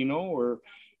Filipino,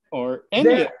 or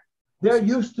any. There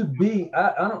used to be,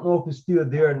 I don't know if it's still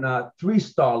there or not,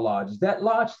 3-Star Lodge. Is that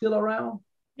lodge still around?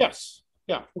 Yes.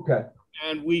 Yeah. Okay.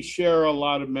 And we share a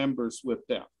lot of members with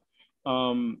them,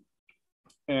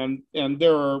 and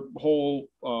there are whole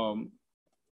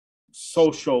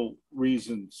social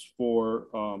reasons for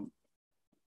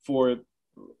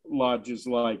lodges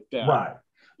like that. Right.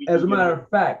 As a matter of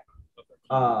fact,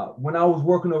 when I was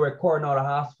working over at Coronado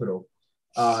Hospital,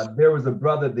 there was a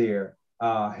brother there.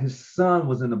 His son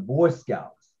was in the Boy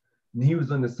Scouts, and he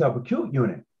was in the subacute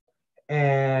unit.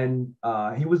 And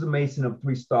he was a Mason of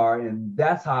 3-Star, and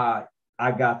that's how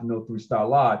I got to know 3-Star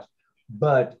Lodge.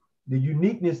 But the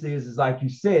uniqueness is like you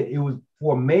said, it was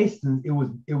for Masons. It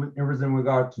was in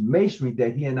regard to masonry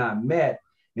that he and I met,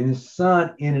 and his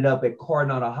son ended up at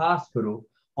Coronado Hospital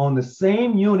on the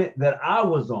same unit that I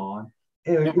was on.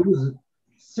 And it was a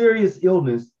serious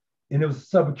illness, and it was a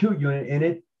subacute unit, and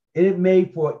it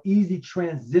made for an easy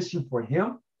transition for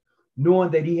him, knowing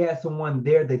that he had someone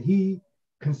there that he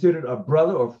considered a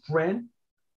brother or friend,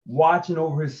 watching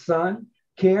over his son,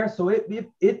 care. So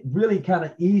it really kind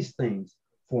of eased things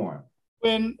for him.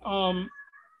 When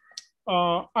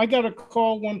I got a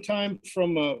call one time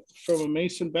from a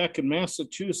Mason back in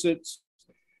Massachusetts.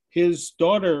 His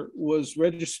daughter was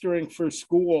registering for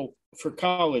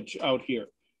college out here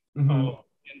in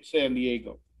San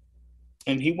Diego.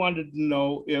 And he wanted to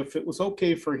know if it was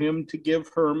okay for him to give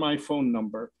her my phone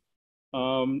number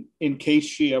in case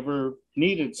she ever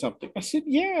needed something. I said,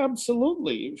 yeah,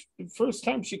 absolutely. The first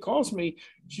time she calls me,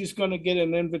 she's going to get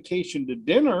an invitation to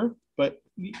dinner, but,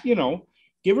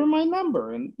 give her my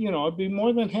number, and, I'd be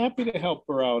more than happy to help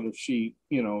her out if she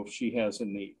has a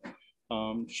need.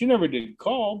 She never did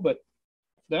call, but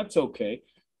that's okay.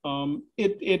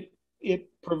 It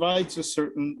provides a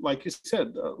certain, like you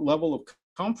said, level of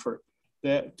comfort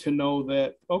that to know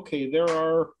that, okay, there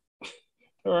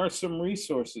are some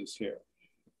resources here.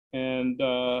 And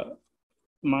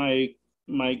my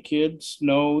my kids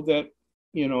know that,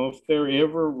 if they're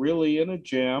ever really in a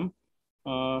jam,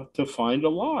 to find a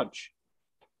lodge.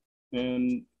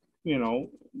 And,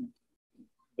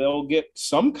 they'll get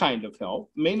some kind of help.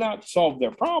 May not solve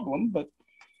their problem, but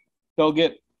they'll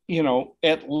get,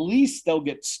 at least they'll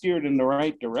get steered in the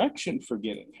right direction for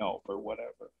getting help or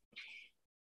whatever.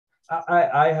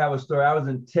 I have a story. I was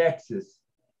in Texas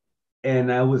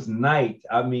and it was night.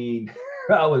 I mean,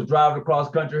 I was driving across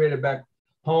country, headed back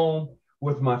home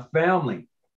with my family.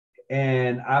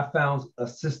 And I found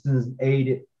assistance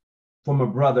aid for my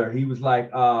brother. He was like,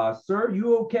 sir,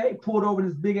 you okay? Pulled over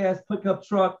this big ass pickup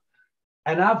truck.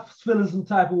 And I was feeling some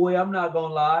type of way. I'm not going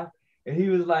to lie. And he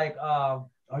was like, are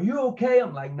you okay?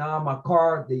 I'm like, nah, my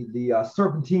car, the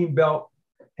serpentine belt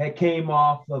had came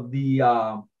off of the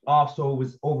off, so it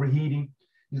was overheating.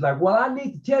 He's like, well, I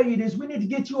need to tell you this. We need to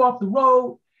get you off the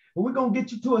road, and we're gonna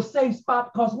get you to a safe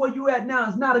spot because where you at now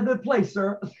is not a good place,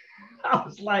 sir. I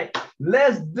was like,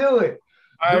 let's do it.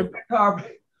 I car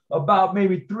about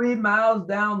maybe 3 miles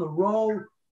down the road,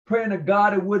 praying to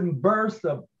God it wouldn't burst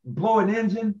or blow an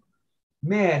engine.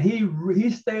 Man,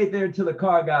 he stayed there until the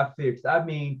car got fixed. I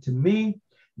mean, to me,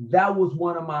 that was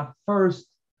one of my first,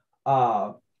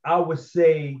 I would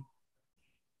say,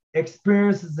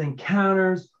 experiences,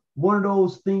 encounters, one of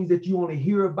those things that you want to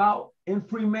hear about in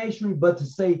Freemasonry, but to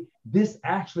say this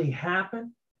actually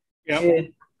happened,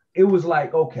 and it was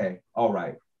like, okay, all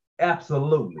right,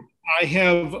 absolutely. I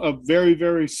have a very,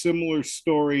 very similar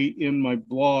story in my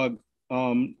blog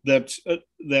that's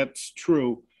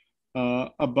true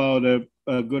about a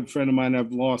good friend of mine.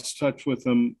 I've lost touch with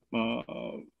him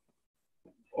over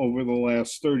the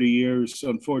last 30 years,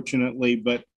 unfortunately,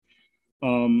 but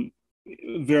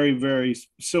very, very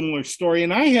similar story.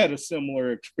 And I had a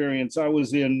similar experience. I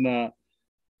was in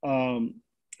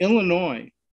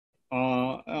Illinois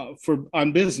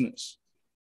on business,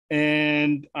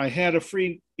 and I had a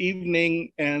free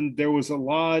evening, and there was a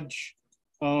lodge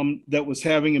that was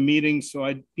having a meeting. So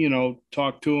I,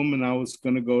 talked to them, and I was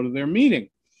going to go to their meeting.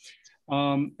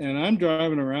 And I'm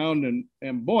driving around,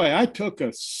 and boy, I took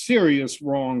a serious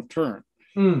wrong turn.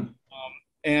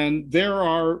 And there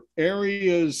are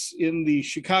areas in the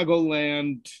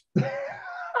Chicagoland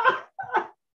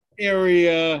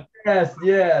area, yes,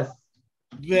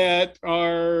 that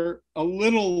are a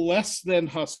little less than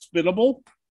hospitable.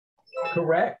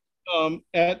 Correct.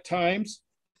 At times.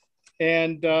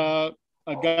 And a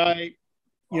guy,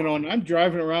 and I'm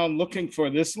driving around looking for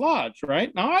this lodge,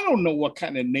 right? Now, I don't know what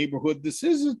kind of neighborhood this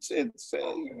is. It's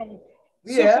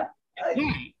yeah. Go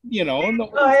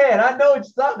ahead. I know what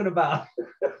you're talking about.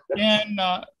 And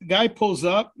the guy pulls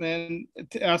up and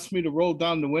asked me to roll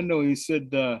down the window. He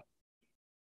said,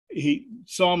 he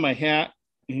saw my hat,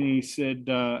 and he said,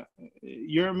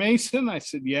 you're a Mason? I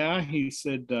said, yeah. He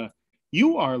said,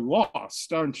 you are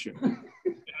lost, aren't you? And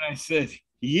I said,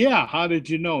 yeah. How did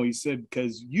you know? He said,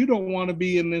 because you don't want to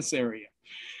be in this area.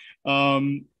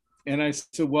 And I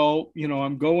said, well,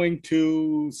 I'm going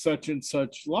to such and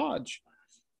such lodge.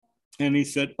 And he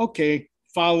said, okay,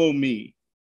 follow me.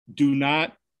 Do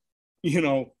not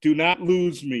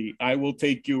lose me. I will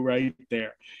take you right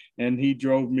there. And he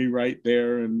drove me right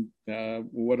there. And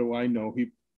what do I know? He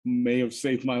may have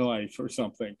saved my life or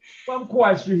something. Well, I'm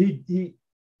quite sure he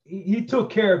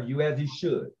took care of you as he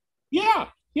should. Yeah,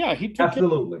 he took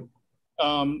absolutely.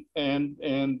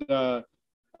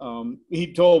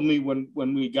 He told me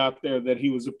when we got there that he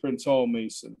was a Prince Hall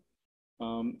Mason,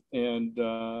 and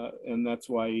that's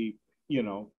why he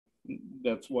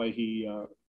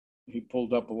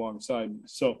pulled up alongside me.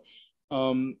 So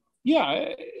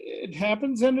it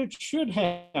happens, and it should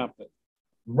happen.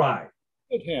 Right.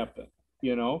 It happened.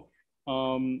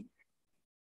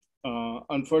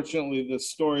 Unfortunately, the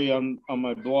story on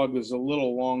my blog is a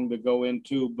little long to go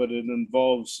into, but it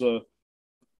involves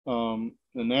an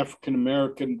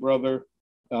African-American brother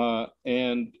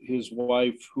and his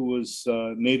wife, who was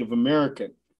Native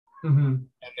American. Mm-hmm.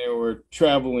 And they were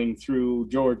traveling through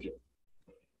Georgia,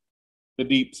 the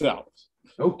Deep South.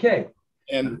 Okay.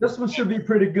 And this one should be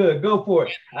pretty good. Go for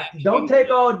it. Don't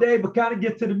take all day, but kind of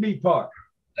get to the meat part.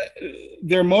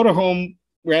 Their motorhome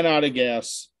ran out of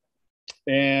gas.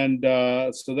 And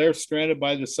so they're stranded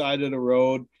by the side of the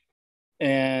road.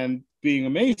 And being a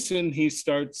Mason, he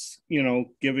starts,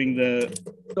 giving the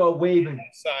waving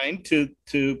sign to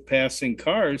passing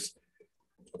cars.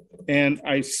 And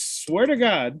I swear to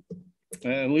God,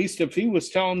 at least if he was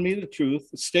telling me the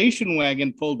truth, the station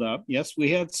wagon pulled up. Yes,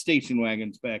 we had station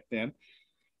wagons back then.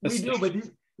 We do, but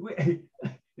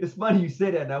it's funny you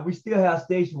say that now. We still have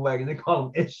station wagons. They call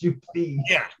them SUVs.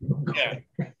 Yeah.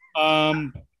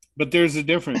 But there's a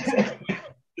difference.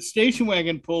 The station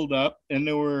wagon pulled up, and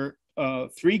there were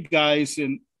three guys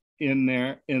in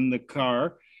there in the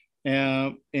car,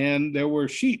 and there were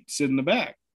sheets in the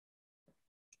back.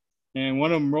 And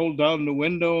one of them rolled down the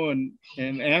window and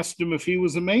asked him if he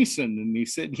was a Mason. And he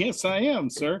said, "Yes, I am,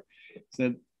 sir." He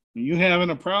said, "You having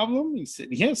a problem?" He said,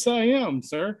 "Yes, I am,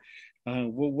 sir."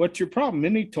 Well, what's your problem?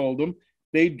 And he told him.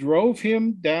 They drove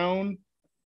him down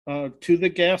to the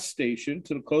gas station,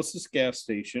 to the closest gas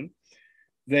station.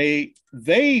 They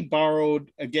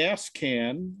borrowed a gas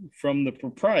can from the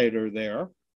proprietor there,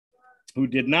 who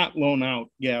did not loan out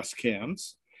gas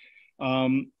cans,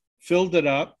 filled it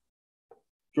up,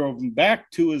 drove him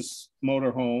back to his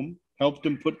motorhome, helped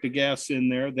him put the gas in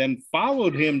there, then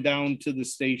followed him down to the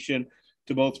station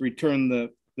to both return the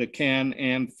can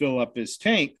and fill up his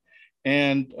tank.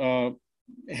 And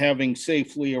having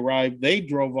safely arrived, they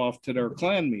drove off to their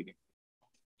Klan meeting.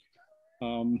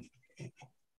 Being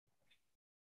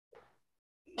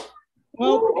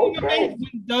a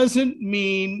Mason doesn't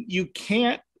mean you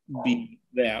can't be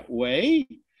that way.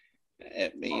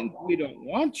 It means we don't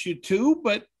want you to,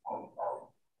 but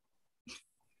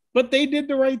they did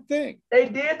the right thing. They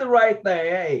did the right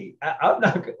thing. Hey, I'm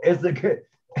not. It's a good.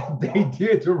 They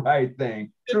did the right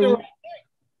thing. True.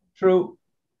 True.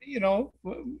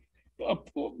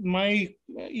 My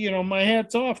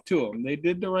hat's off to them. They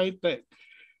did the right thing.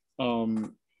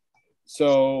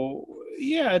 So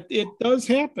yeah, it does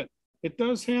happen. It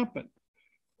does happen.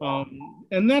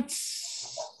 And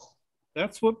that's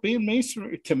what being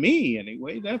Masonry, to me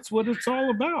anyway, that's what it's all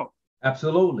about.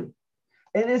 Absolutely.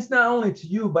 And it's not only to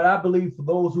you, but I believe for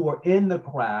those who are in the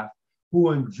craft,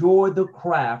 who enjoy the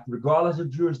craft, regardless of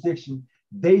jurisdiction,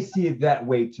 they see it that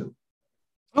way too.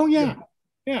 Oh yeah.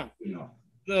 Yeah.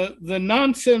 The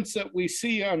nonsense that we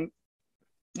see on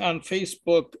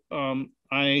Facebook,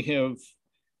 I have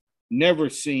never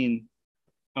seen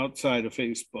outside of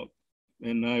Facebook.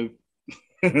 And I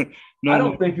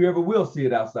don't think you ever will see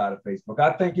it outside of Facebook.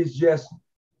 I think it's just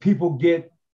people do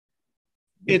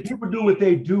what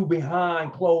they do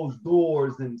behind closed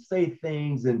doors and say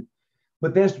things,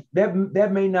 but that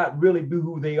may not really be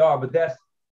who they are, but that's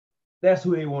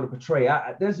who they want to portray.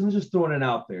 I'm just throwing it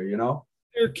out there,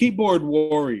 They're keyboard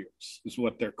warriors is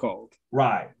what they're called.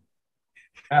 Right.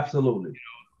 Absolutely.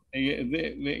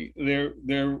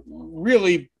 They're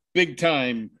really big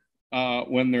time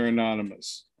when they're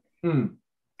anonymous.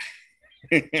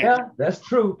 Yeah, that's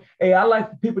true. Hey, I'd like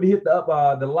for people to hit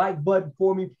the like button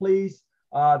for me, please.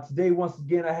 Today, once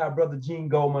again, I have Brother Gene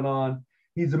Goldman on.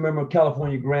 He's a member of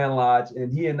California Grand Lodge,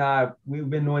 and he and I, we've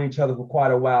been knowing each other for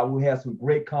quite a while. We had some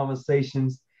great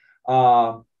conversations.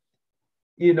 We've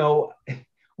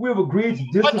agreed to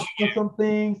disagree on some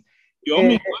things.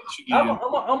 I'm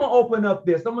gonna open up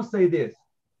this. I'm gonna say this.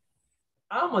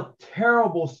 I'm a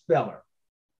terrible speller.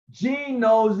 Gene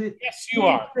knows it. Yes, you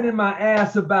are. Spinning my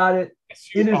ass about it. Yes,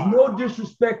 it is no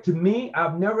disrespect to me.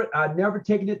 I've never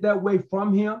taken it that way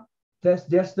from him. That's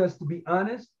to be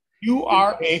honest. You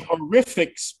are a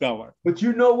horrific speller. But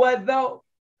you know what though?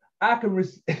 I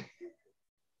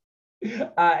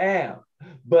am.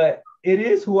 But it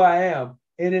is who I am.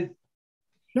 And it's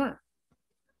sure.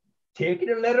 Take it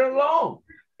and let it alone.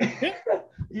 And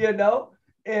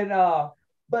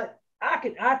but I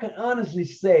can honestly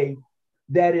say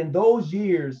that in those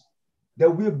years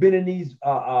that we've been in these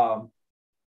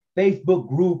Facebook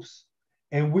groups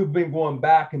and we've been going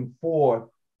back and forth,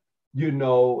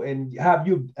 and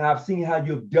I've seen how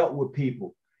you've dealt with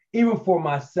people. Even for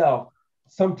myself,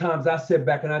 sometimes I sit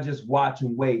back and I just watch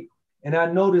and wait. And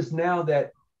I notice now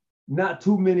that not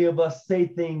too many of us say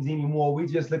things anymore. We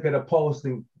just look at a post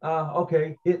and,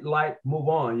 okay, hit like, move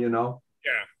on, Yeah.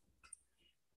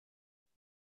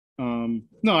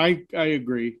 No, I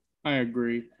agree. I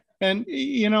agree. And,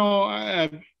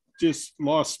 I've just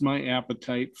lost my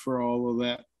appetite for all of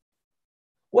that.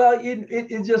 Well,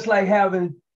 it's just like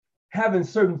having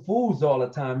certain foods all the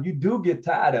time. You do get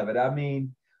tired of it. I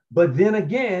mean, but then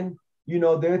again,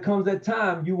 there comes that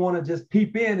time you want to just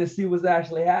peep in and see what's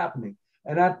actually happening.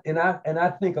 And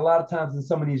I think a lot of times in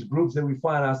some of these groups that we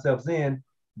find ourselves in,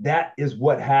 that is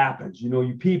what happens.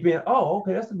 You peep in, oh,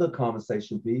 okay, that's a good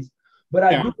conversation piece. But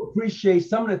I do appreciate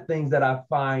some of the things that I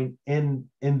find in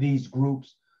these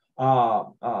groups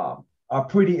are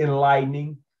pretty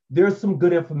enlightening. There's some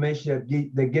good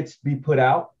information that gets to be put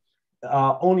out.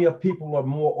 Only if people are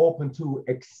more open to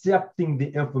accepting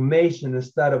the information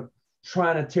instead of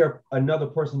trying to tear another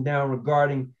person down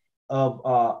regarding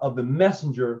of the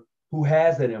messenger who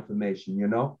has that information,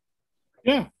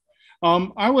 Yeah.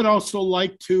 I would also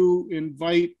like to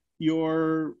invite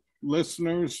your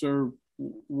listeners or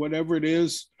whatever it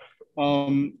is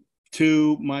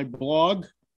to my blog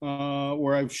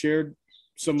where I've shared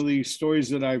some of these stories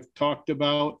that I've talked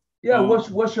about. Yeah,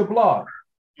 what's your blog?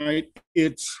 Right.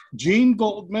 It's Gene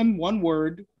Goldman, one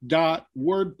word,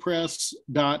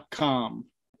 .wordpress.com.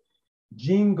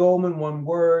 Gene Goldman, one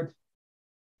word.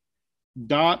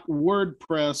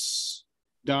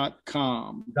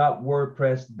 .wordpress.com.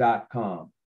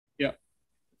 .wordpress.com. Yeah.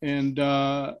 And,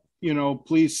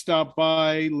 please stop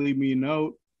by, leave me a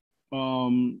note.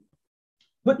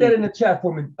 Put that in the chat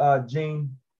for me,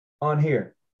 Gene, on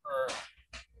here.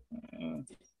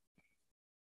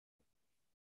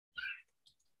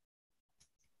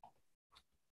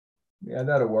 Yeah,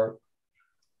 that'll work.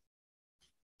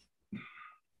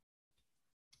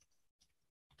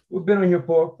 We've been on here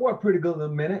for a pretty good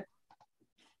little minute.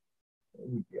 What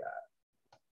we got?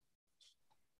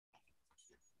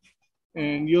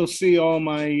 And you'll see all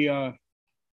my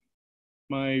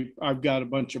I've got a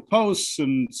bunch of posts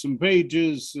and some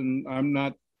pages, and I'm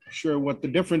not sure what the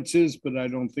difference is, but I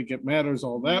don't think it matters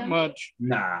all that much.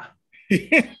 Nah,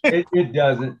 it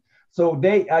doesn't. So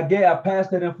I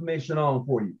passed that information on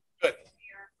for you.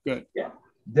 Good. Yeah,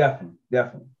 definitely.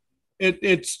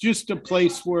 It's just a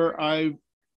place where I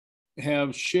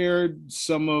have shared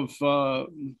some of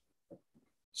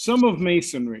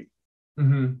masonry.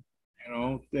 Mm-hmm.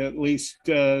 At least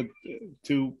to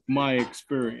my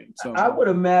experience. I would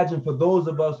imagine for those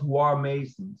of us who are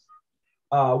Masons,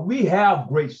 we have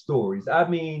great stories. I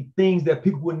mean, things that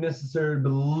people wouldn't necessarily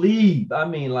believe. I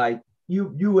mean, like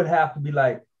you would have to be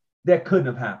like, that couldn't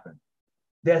have happened.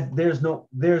 There's no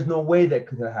way that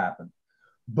could have happened,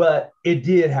 but it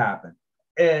did happen.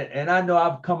 And I know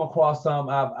I've come across some.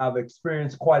 I've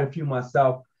experienced quite a few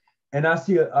myself, and I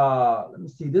see. Let me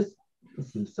see this.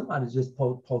 Let's see. Somebody just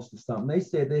posted something. They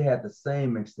said they had the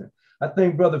same experience. I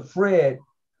think Brother Fred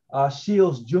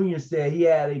Shields Jr. said he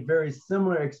had a very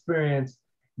similar experience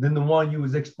than the one you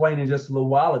was explaining just a little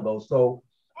while ago. So,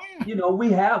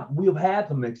 we've had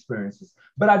some experiences.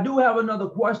 But I do have another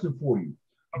question for you.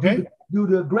 Okay. Do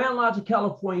the Grand Lodge of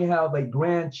California have a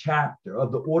grand chapter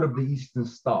of the Order of the Eastern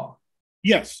Star?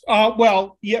 Yes.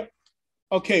 Well, yeah.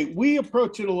 Okay, we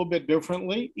approach it a little bit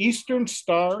differently. Eastern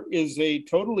Star is a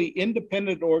totally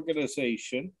independent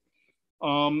organization,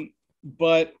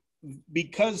 but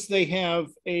because they have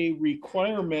a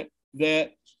requirement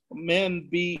that men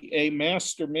be a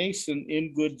Master Mason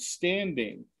in good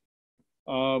standing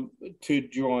to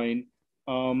join,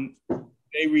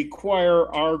 they require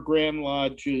our Grand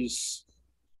Lodge's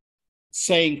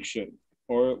sanction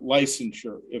or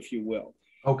licensure, if you will.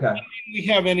 Okay. We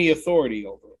have any authority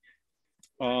over it.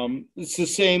 It's the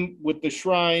same with the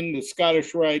Shrine, the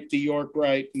Scottish Rite, the York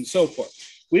Rite, and so forth.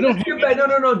 We don't have back.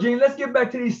 No, Gene. Let's get back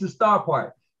to the Eastern Star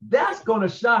part. That's going to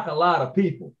shock a lot of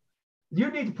people. You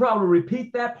need to probably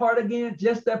repeat that part again,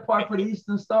 just that part for the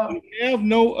Eastern Star. We have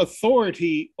no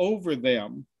authority over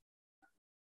them,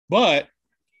 but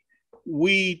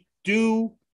we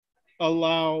do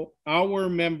allow our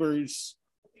members.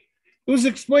 It was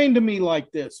explained to me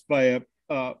like this by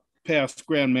a past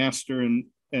Grand Master and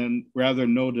rather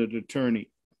noted attorney.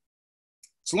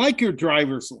 It's like your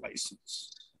driver's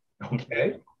license.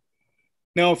 Okay.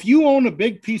 Now, if you own a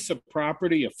big piece of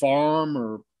property, a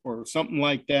farm or something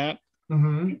like that,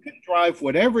 mm-hmm. you can drive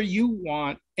whatever you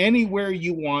want, anywhere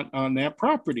you want on that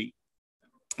property.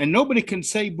 And nobody can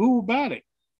say boo about it.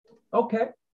 Okay.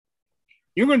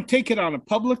 You're going to take it on a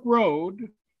public road.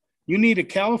 You need a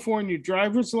California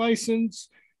driver's license.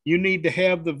 You need to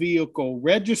have the vehicle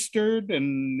registered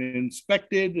and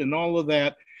inspected and all of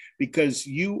that, because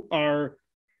you are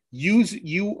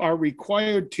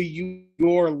required to use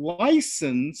your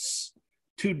license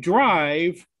to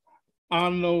drive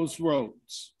on those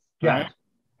roads. Yeah. Right?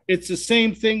 It's the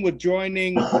same thing with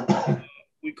joining,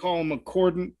 we call them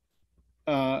accordant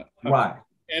right.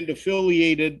 and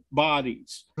affiliated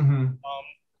bodies. Mm-hmm.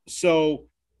 So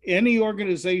any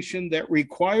organization that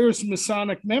requires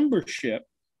Masonic membership,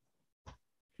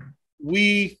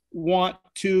 we want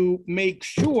to make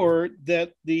sure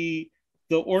that the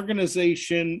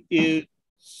organization is,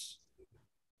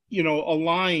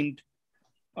 aligned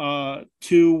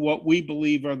to what we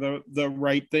believe are the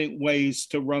right ways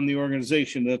to run the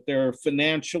organization, that they're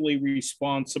financially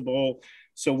responsible.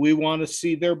 So we want to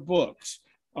see their books,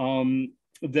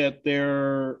 that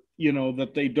they're,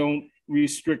 that they don't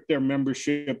restrict their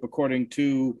membership according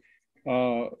to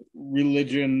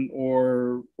religion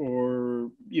or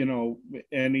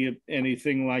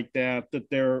anything like that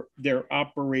they're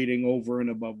operating over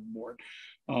and above board.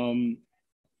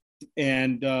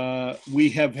 And we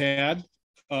have had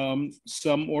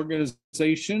some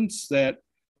organizations that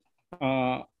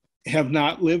have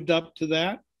not lived up to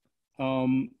that,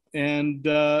 and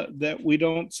that we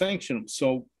don't sanction them.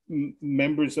 So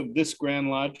members of this Grand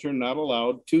Lodge are not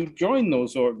allowed to join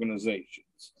those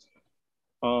organizations.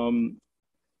 But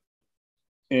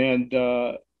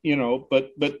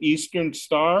Eastern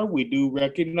Star, we do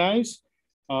recognize.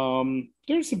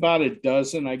 There's about a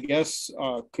dozen, I guess,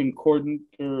 concordant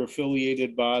or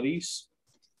affiliated bodies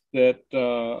that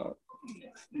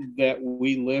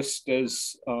we list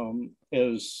as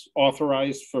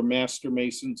authorized for Master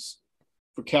Masons,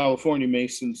 for California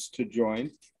Masons to join.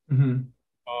 Mm-hmm.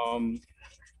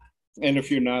 And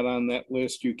if you're not on that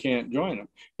list, you can't join them.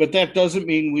 But that doesn't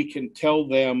mean we can tell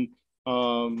them,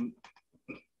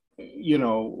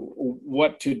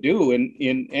 what to do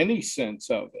in any sense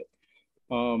of it.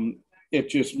 It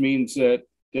just means that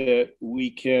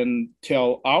we can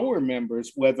tell our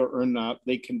members whether or not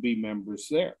they can be members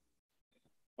there.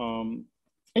 And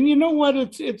you know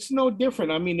what? It's no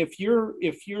different. I mean, if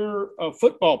you're a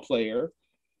football player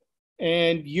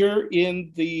and you're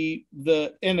in the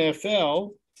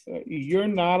NFL, you're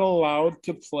not allowed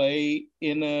to play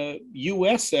in a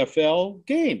USFL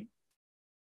game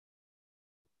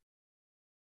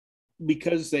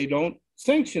because they don't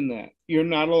sanction that. You're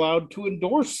not allowed to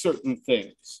endorse certain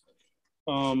things.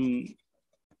 But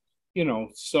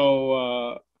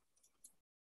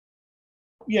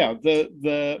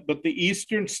the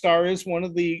Eastern Star is one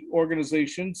of the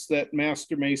organizations that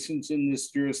Master Masons in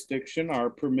this jurisdiction are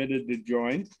permitted to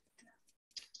join.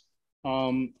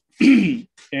 And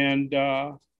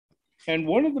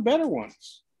one of the better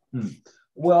ones.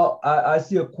 Well, I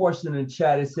see a question in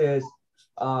chat. It says,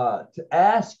 to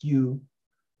ask you,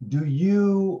 do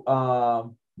you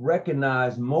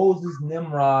recognize Moses,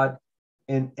 Nimrod,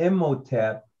 and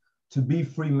Imhotep to be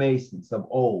Freemasons of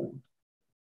old?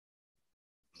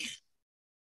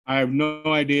 I have no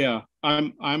idea.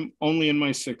 I'm only in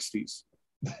my 60s,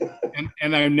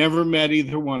 and I've never met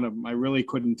either one of them. I really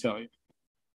couldn't tell you.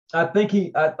 I think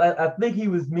he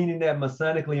was meaning that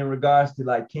Masonically in regards to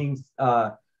like King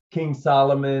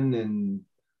Solomon and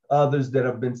others that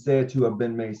have been said to have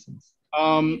been Masons.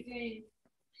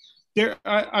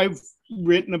 I've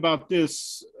written about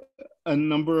this a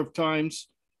number of times.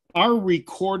 Our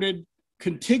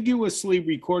contiguously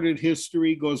recorded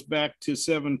history goes back to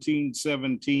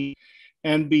 1717,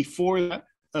 and before that,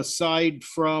 aside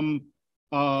from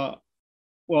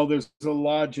there's a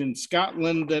lodge in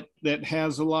Scotland that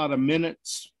has a lot of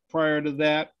minutes prior to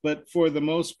that, but for the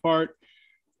most part,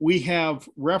 we have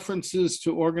references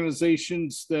to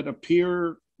organizations that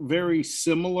appear very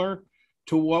similar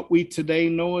to what we today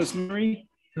know as Masonry.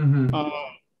 Mm-hmm.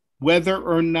 Whether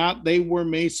or not they were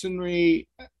Masonry,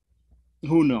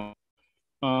 who knows?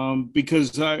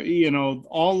 Because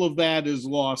all of that is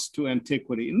lost to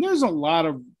antiquity, and there's a lot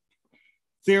of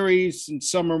theories, and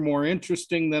some are more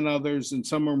interesting than others, and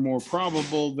some are more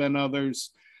probable than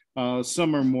others.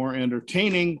 Some are more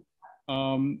entertaining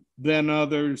than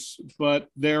others, but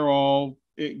they're all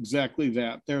exactly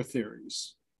that. They're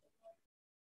theories.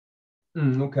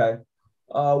 Okay.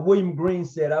 William Green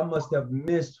said, I must have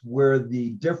missed where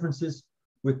the differences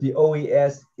with the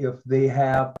OES if they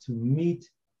have to meet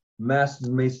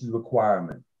Master Mason's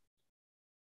requirement.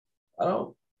 I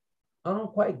don't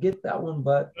quite get that one,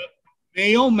 but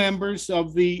male members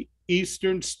of the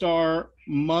Eastern Star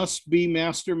must be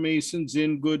Master Masons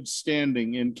in good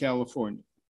standing in California.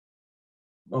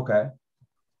 Okay.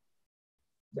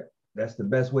 That's the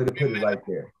best way to put it right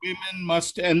there. Women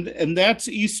must, and that's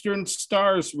Eastern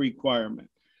Star's requirement.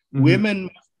 Mm-hmm. Women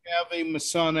must have a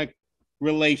Masonic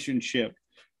relationship.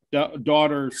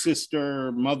 Daughter,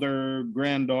 sister, mother,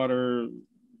 granddaughter,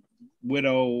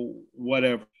 widow,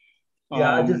 whatever.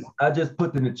 Yeah, I just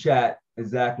put in the chat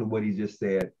exactly what he just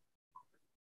said.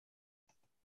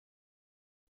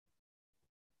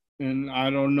 And I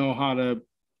don't know how to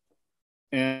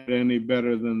add any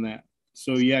better than that.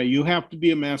 So yeah, you have to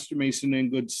be a Master Mason in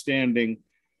good standing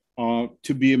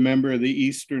to be a member of the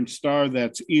Eastern Star.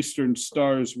 That's Eastern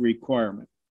Star's requirement.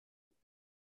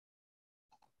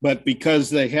 But because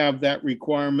they have that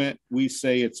requirement, we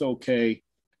say it's okay.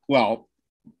 Well,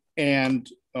 and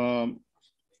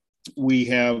we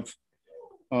have,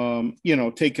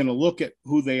 taken a look at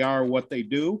who they are, what they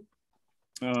do.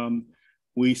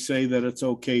 We say that it's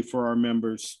okay for our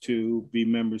members to be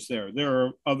members there. There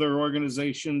are other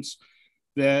organizations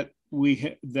that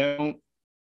that don't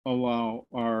allow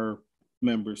our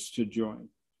members to join.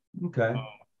 Okay.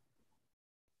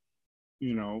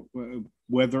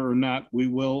 Whether or not we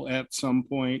will at some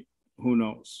point, who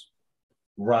knows?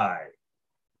 Right.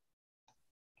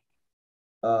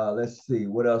 Let's see.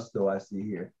 What else do I see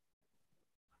here?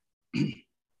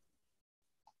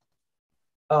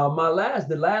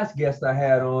 The last guest I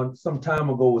had on some time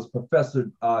ago was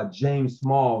Professor James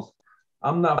Smalls,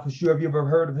 I'm not for sure. Have you ever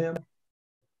heard of him?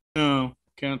 No,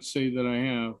 can't say that I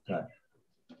have. Okay.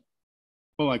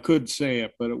 Well, I could say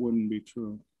it, but it wouldn't be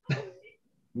true.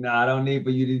 No, I don't need for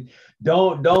you to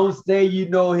don't say you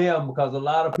know him because a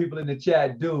lot of people in the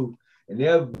chat do, and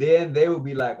they will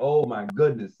be like, oh my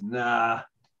goodness, nah.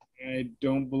 I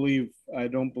don't believe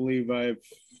I've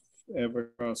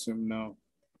ever crossed him. No.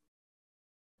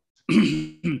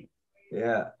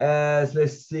 Yeah. As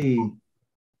let's see.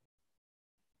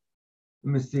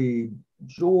 Let me see.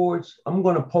 George, I'm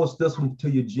gonna post this one to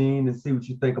you, Gene, and see what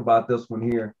you think about this one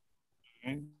here.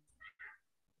 Okay.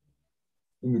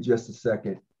 Give me just a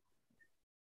second.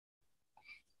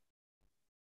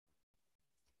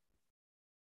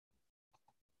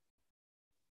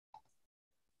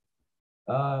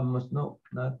 No,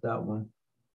 not that one.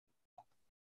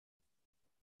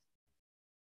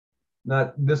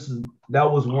 Not this is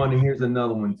that was one, and here's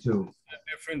another one too. The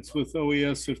difference with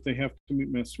OES if they have to meet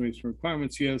master mason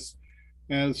requirements, yes.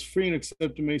 As free and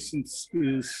accepted masons,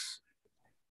 is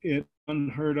it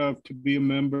unheard of to be a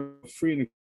member of free and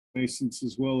accepted masons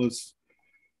as well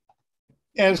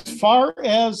as far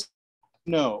as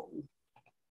no.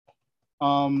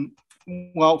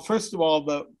 Well, first of all,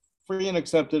 the free and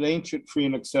accepted, ancient free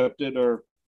and accepted are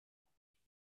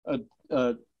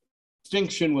a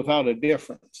distinction without a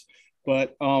difference.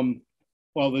 But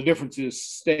well, the difference is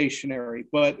stationary.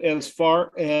 But as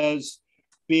far as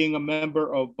being a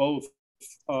member of both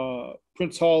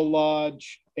Prince Hall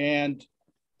Lodge and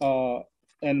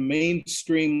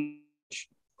mainstream,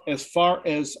 as far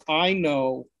as I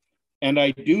know, and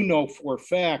I do know for a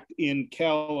fact in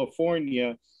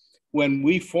California, when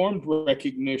we formed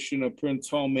recognition of Prince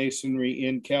Hall Masonry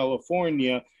in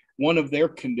California, one of their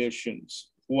conditions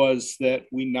was that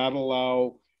we not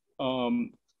allow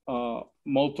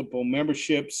multiple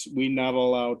memberships, we not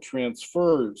allow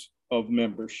transfers of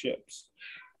memberships.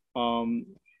 And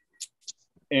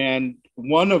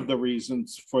one of the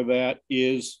reasons for that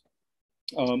is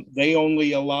they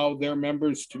only allow their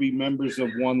members to be members of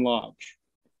one lodge.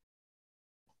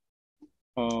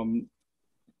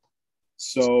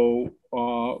 So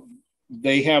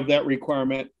they have that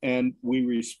requirement and we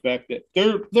respect it.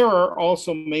 There are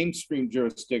also mainstream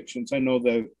jurisdictions. I know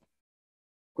the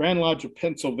Grand Lodge of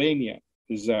Pennsylvania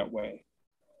is that way.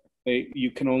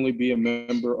 You can only be a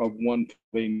member of one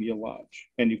Pennsylvania lodge,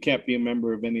 and you can't be a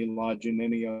member of any lodge in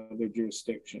any other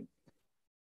jurisdiction.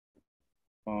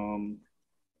 And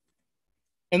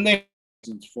they have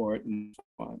reasons for it and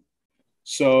fine.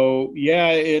 So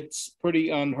yeah, it's pretty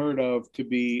unheard of to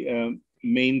be a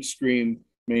mainstream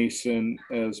Mason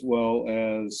as well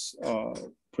as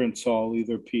Prince Hall,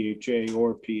 either PHA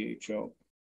or PHO.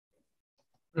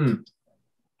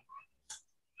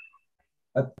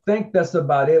 I think that's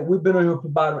about it. We've been on here for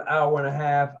about an hour and a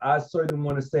half. I certainly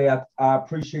want to say I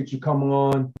appreciate you coming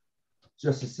on.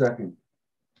 Just a second.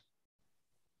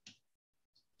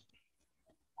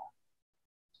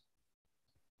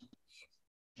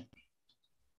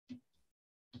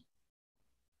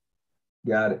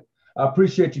 Got it. I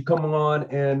appreciate you coming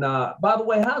on. And by the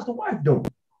way, how's the wife doing?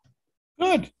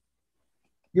 Good.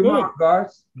 Give my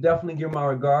regards. Definitely give my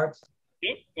regards.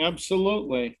 Yep,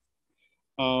 absolutely.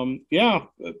 Yeah,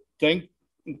 thank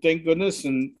goodness,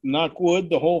 and knock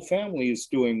wood, the whole family is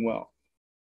doing well.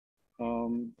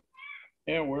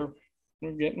 Yeah, we're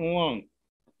getting along.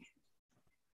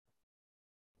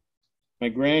 My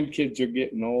grandkids are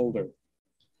getting older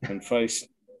and feisty.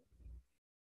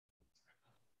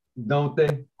 Don't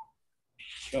they?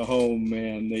 Oh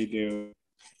man, they do.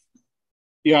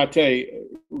 Yeah, I'll tell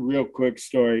you a real quick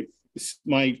story.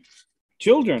 My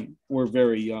children were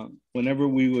very young. Whenever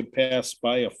we would pass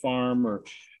by a farm or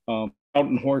out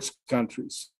in horse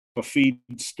countries, a feed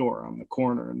store on the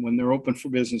corner, and when they're open for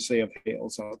business, they have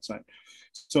hails outside.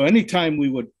 So anytime we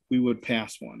would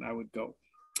pass one, I would go,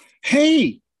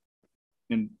 "Hey,"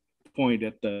 and point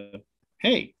at the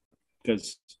hay,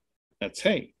 because that's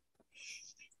hay.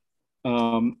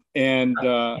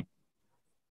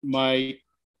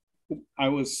 I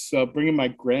was bringing my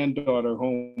granddaughter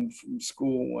home from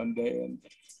school one day, and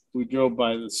we drove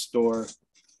by the store,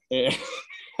 and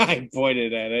I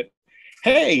pointed at it,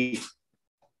 "Hey,"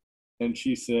 and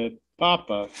she said,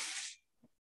 "Papa,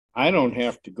 I don't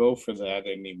have to go for that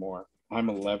anymore. I'm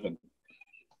 11."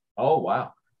 Oh,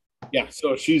 wow. Yeah,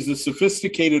 so she's a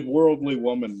sophisticated worldly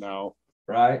woman now.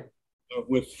 Right.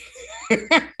 With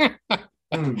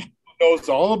knows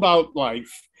all about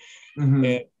life,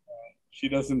 and she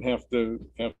doesn't have to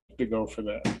go for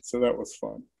that. So that was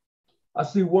fun. I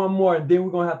see one more, and then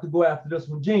we're gonna have to go after this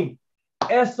one. Gene,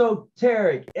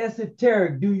 esoteric.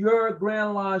 Do your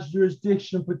Grand Lodge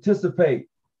jurisdiction participate?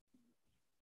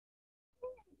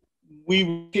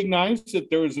 we recognize that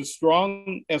there is a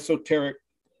strong esoteric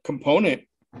component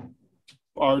to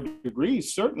our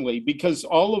degrees, certainly, because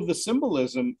all of the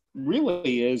symbolism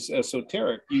really is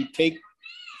esoteric. You take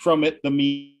from it the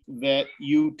meaning that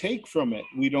you take from it.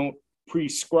 We don't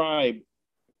prescribe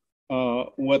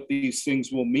what these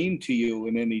things will mean to you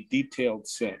in any detailed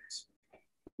sense.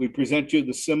 We present you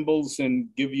the symbols and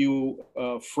give you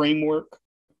a framework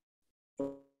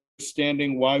for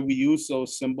understanding why we use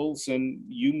those symbols, and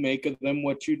you make of them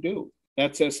what you do.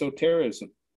 That's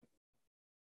esotericism.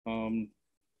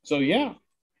 So yeah.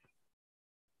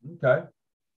 Okay.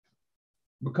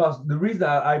 Because the reason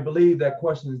I believe that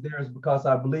question is there is because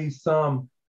I believe some,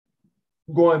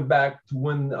 going back to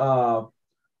when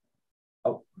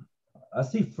I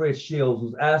see Fred Shields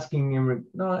was asking him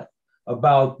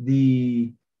about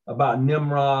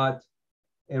Nimrod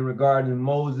and regarding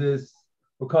Moses,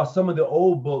 because some of the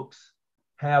old books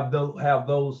have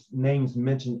those names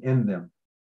mentioned in them.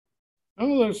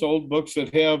 Oh, there's old books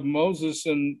that have Moses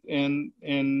and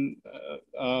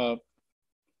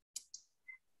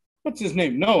what's his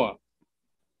name? Noah.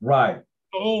 Right.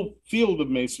 A whole field of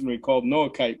masonry called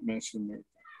Noahite masonry.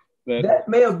 That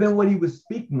may have been what he was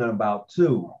speaking about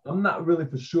too. I'm not really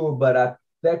for sure, but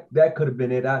that could have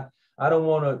been it. I don't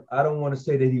want to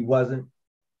say that he wasn't.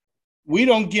 We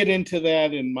don't get into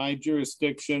that in my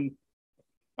jurisdiction.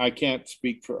 I can't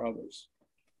speak for others.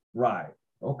 Right.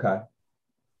 Okay.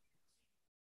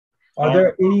 Are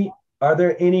there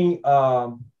any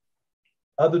other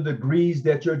degrees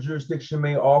that your jurisdiction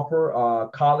may offer?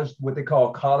 College, what they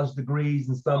call college degrees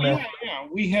and some. Yeah.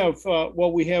 We have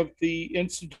we have the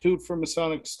Institute for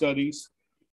Masonic Studies,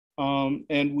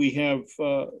 and we have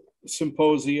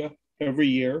symposia every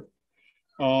year,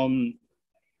 and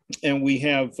we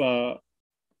have our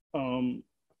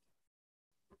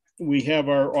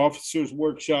officers'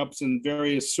 workshops and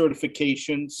various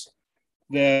certifications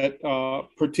that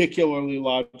particularly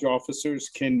lodge officers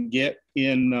can get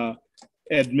in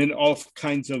all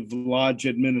kinds of lodge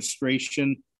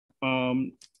administration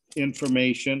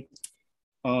information.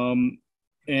 And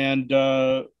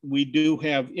we do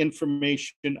have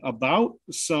information about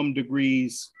some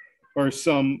degrees or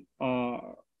some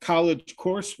college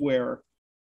courseware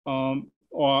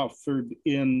offered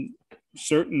in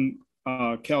certain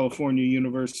California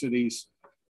universities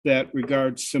that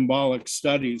regards symbolic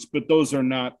studies, but those are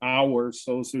not ours.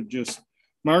 Those are just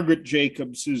Margaret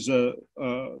Jacobs is a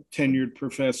tenured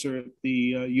professor at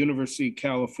the University of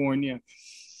California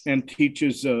and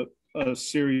teaches a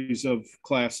series of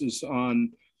classes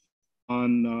on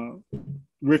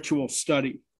ritual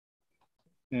study,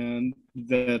 and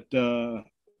that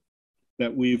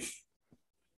we've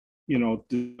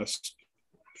discussed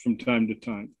from time to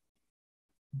time.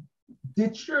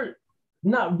 Did your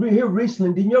here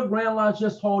recently? Did your Grand Lodge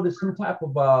just hold some type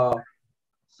of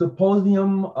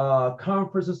symposium,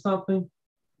 conference, or something?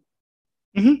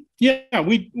 Mm-hmm. Yeah,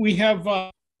 we have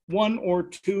one or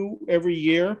two every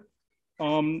year.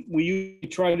 We usually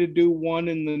try to do one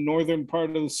in the northern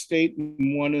part of the state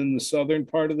and one in the southern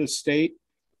part of the state,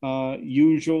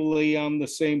 usually on the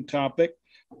same topic.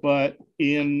 But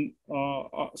in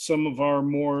some of our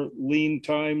more lean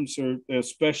times, or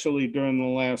especially during the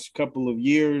last couple of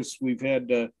years, we've had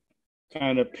to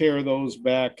kind of pare those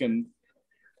back and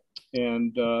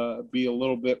be a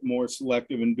little bit more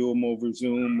selective and do them over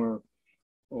Zoom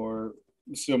or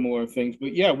similar things.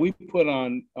 But yeah, we put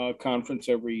on a conference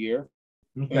every year.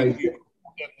 Okay.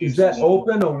 Is that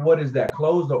open, or what is that?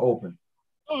 Closed or open?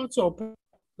 Oh, it's open.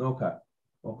 Okay.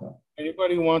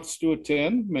 Anybody wants to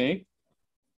attend may.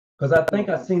 Because I think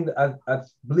I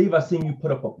believe I seen you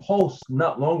put up a post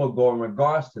not long ago in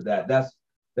regards to that. That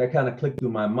kind of clicked through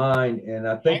my mind, and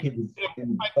I think it was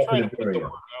in the area.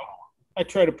 I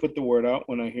try to put the word out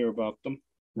when I hear about them.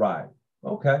 Right.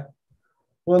 Okay.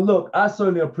 Well, look, I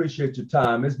certainly appreciate your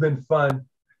time. It's been fun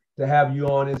to have you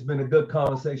on. It's been a good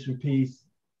conversation piece.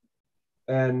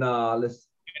 And let's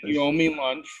you owe me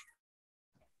lunch.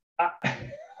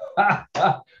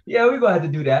 Yeah, we're gonna have to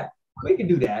do that. We can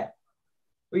do that.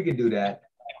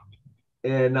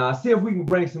 And see if we can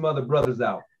bring some other brothers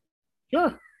out.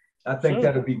 Sure. I think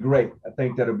that'll be great.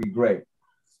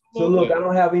 So look, I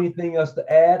don't have anything else to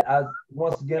add.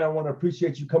 Once again, I want to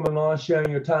appreciate you coming on, sharing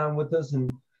your time with us,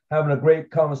 and having a great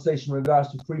conversation in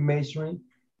regards to Freemasonry,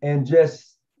 and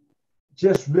just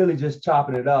really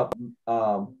chopping it up,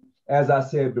 as I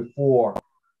said before.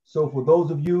 So for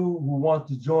those of you who want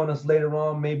to join us later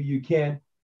on, maybe you can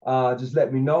just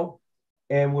let me know.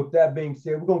 And with that being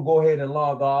said, we're gonna go ahead and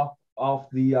log off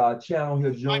the channel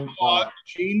here, June.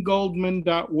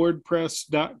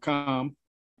 GeneGoldman.wordpress.com.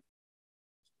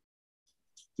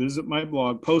 Visit my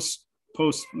blog. Post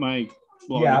post my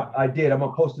blog? Yeah, I did. I'm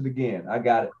gonna post it again. I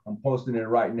got it. I'm posting it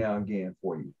right now again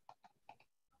for you.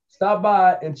 Stop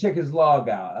by and check his blog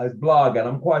out.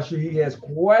 I'm quite sure he has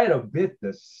quite a bit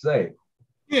to say.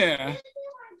 Yeah.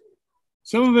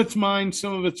 Some of it's mine,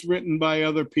 some of it's written by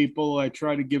other people. I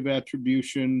try to give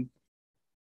attribution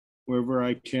wherever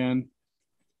I can.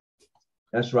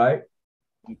 That's right.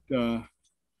 But,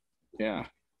 yeah.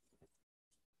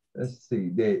 Let's see.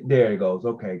 There it goes.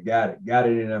 Okay, got it. Got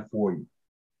it in there for you.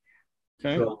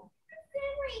 Okay. So,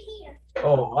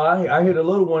 oh, I hear the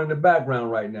little one in the background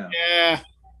right now. Yeah.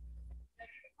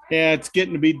 Yeah, it's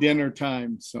getting to be dinner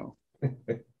time. So.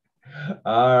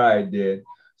 All right, Dad.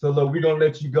 So look, we're gonna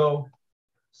let you go.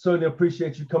 Certainly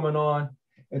appreciate you coming on.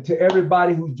 And to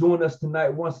everybody who joined us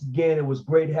tonight, once again, it was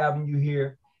great having you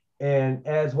here. And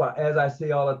as I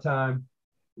say all the time,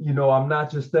 you know, I'm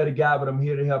not your study guy, but I'm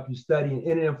here to help you study. And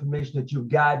any information that you've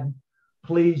gotten,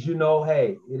 please, you know,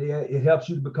 hey, it helps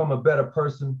you to become a better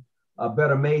person, a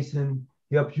better Mason,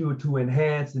 help you to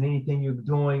enhance in anything you're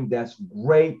doing. That's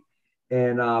great.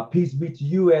 And peace be to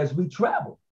you as we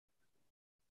travel.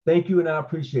 Thank you, and I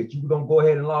appreciate you. We're going to go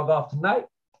ahead and log off tonight.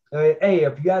 Hey,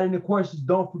 if you got any questions,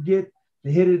 don't forget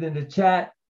to hit it in the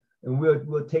chat, and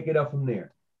we'll take it up from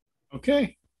there.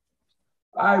 Okay.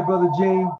 All right, Brother Gene.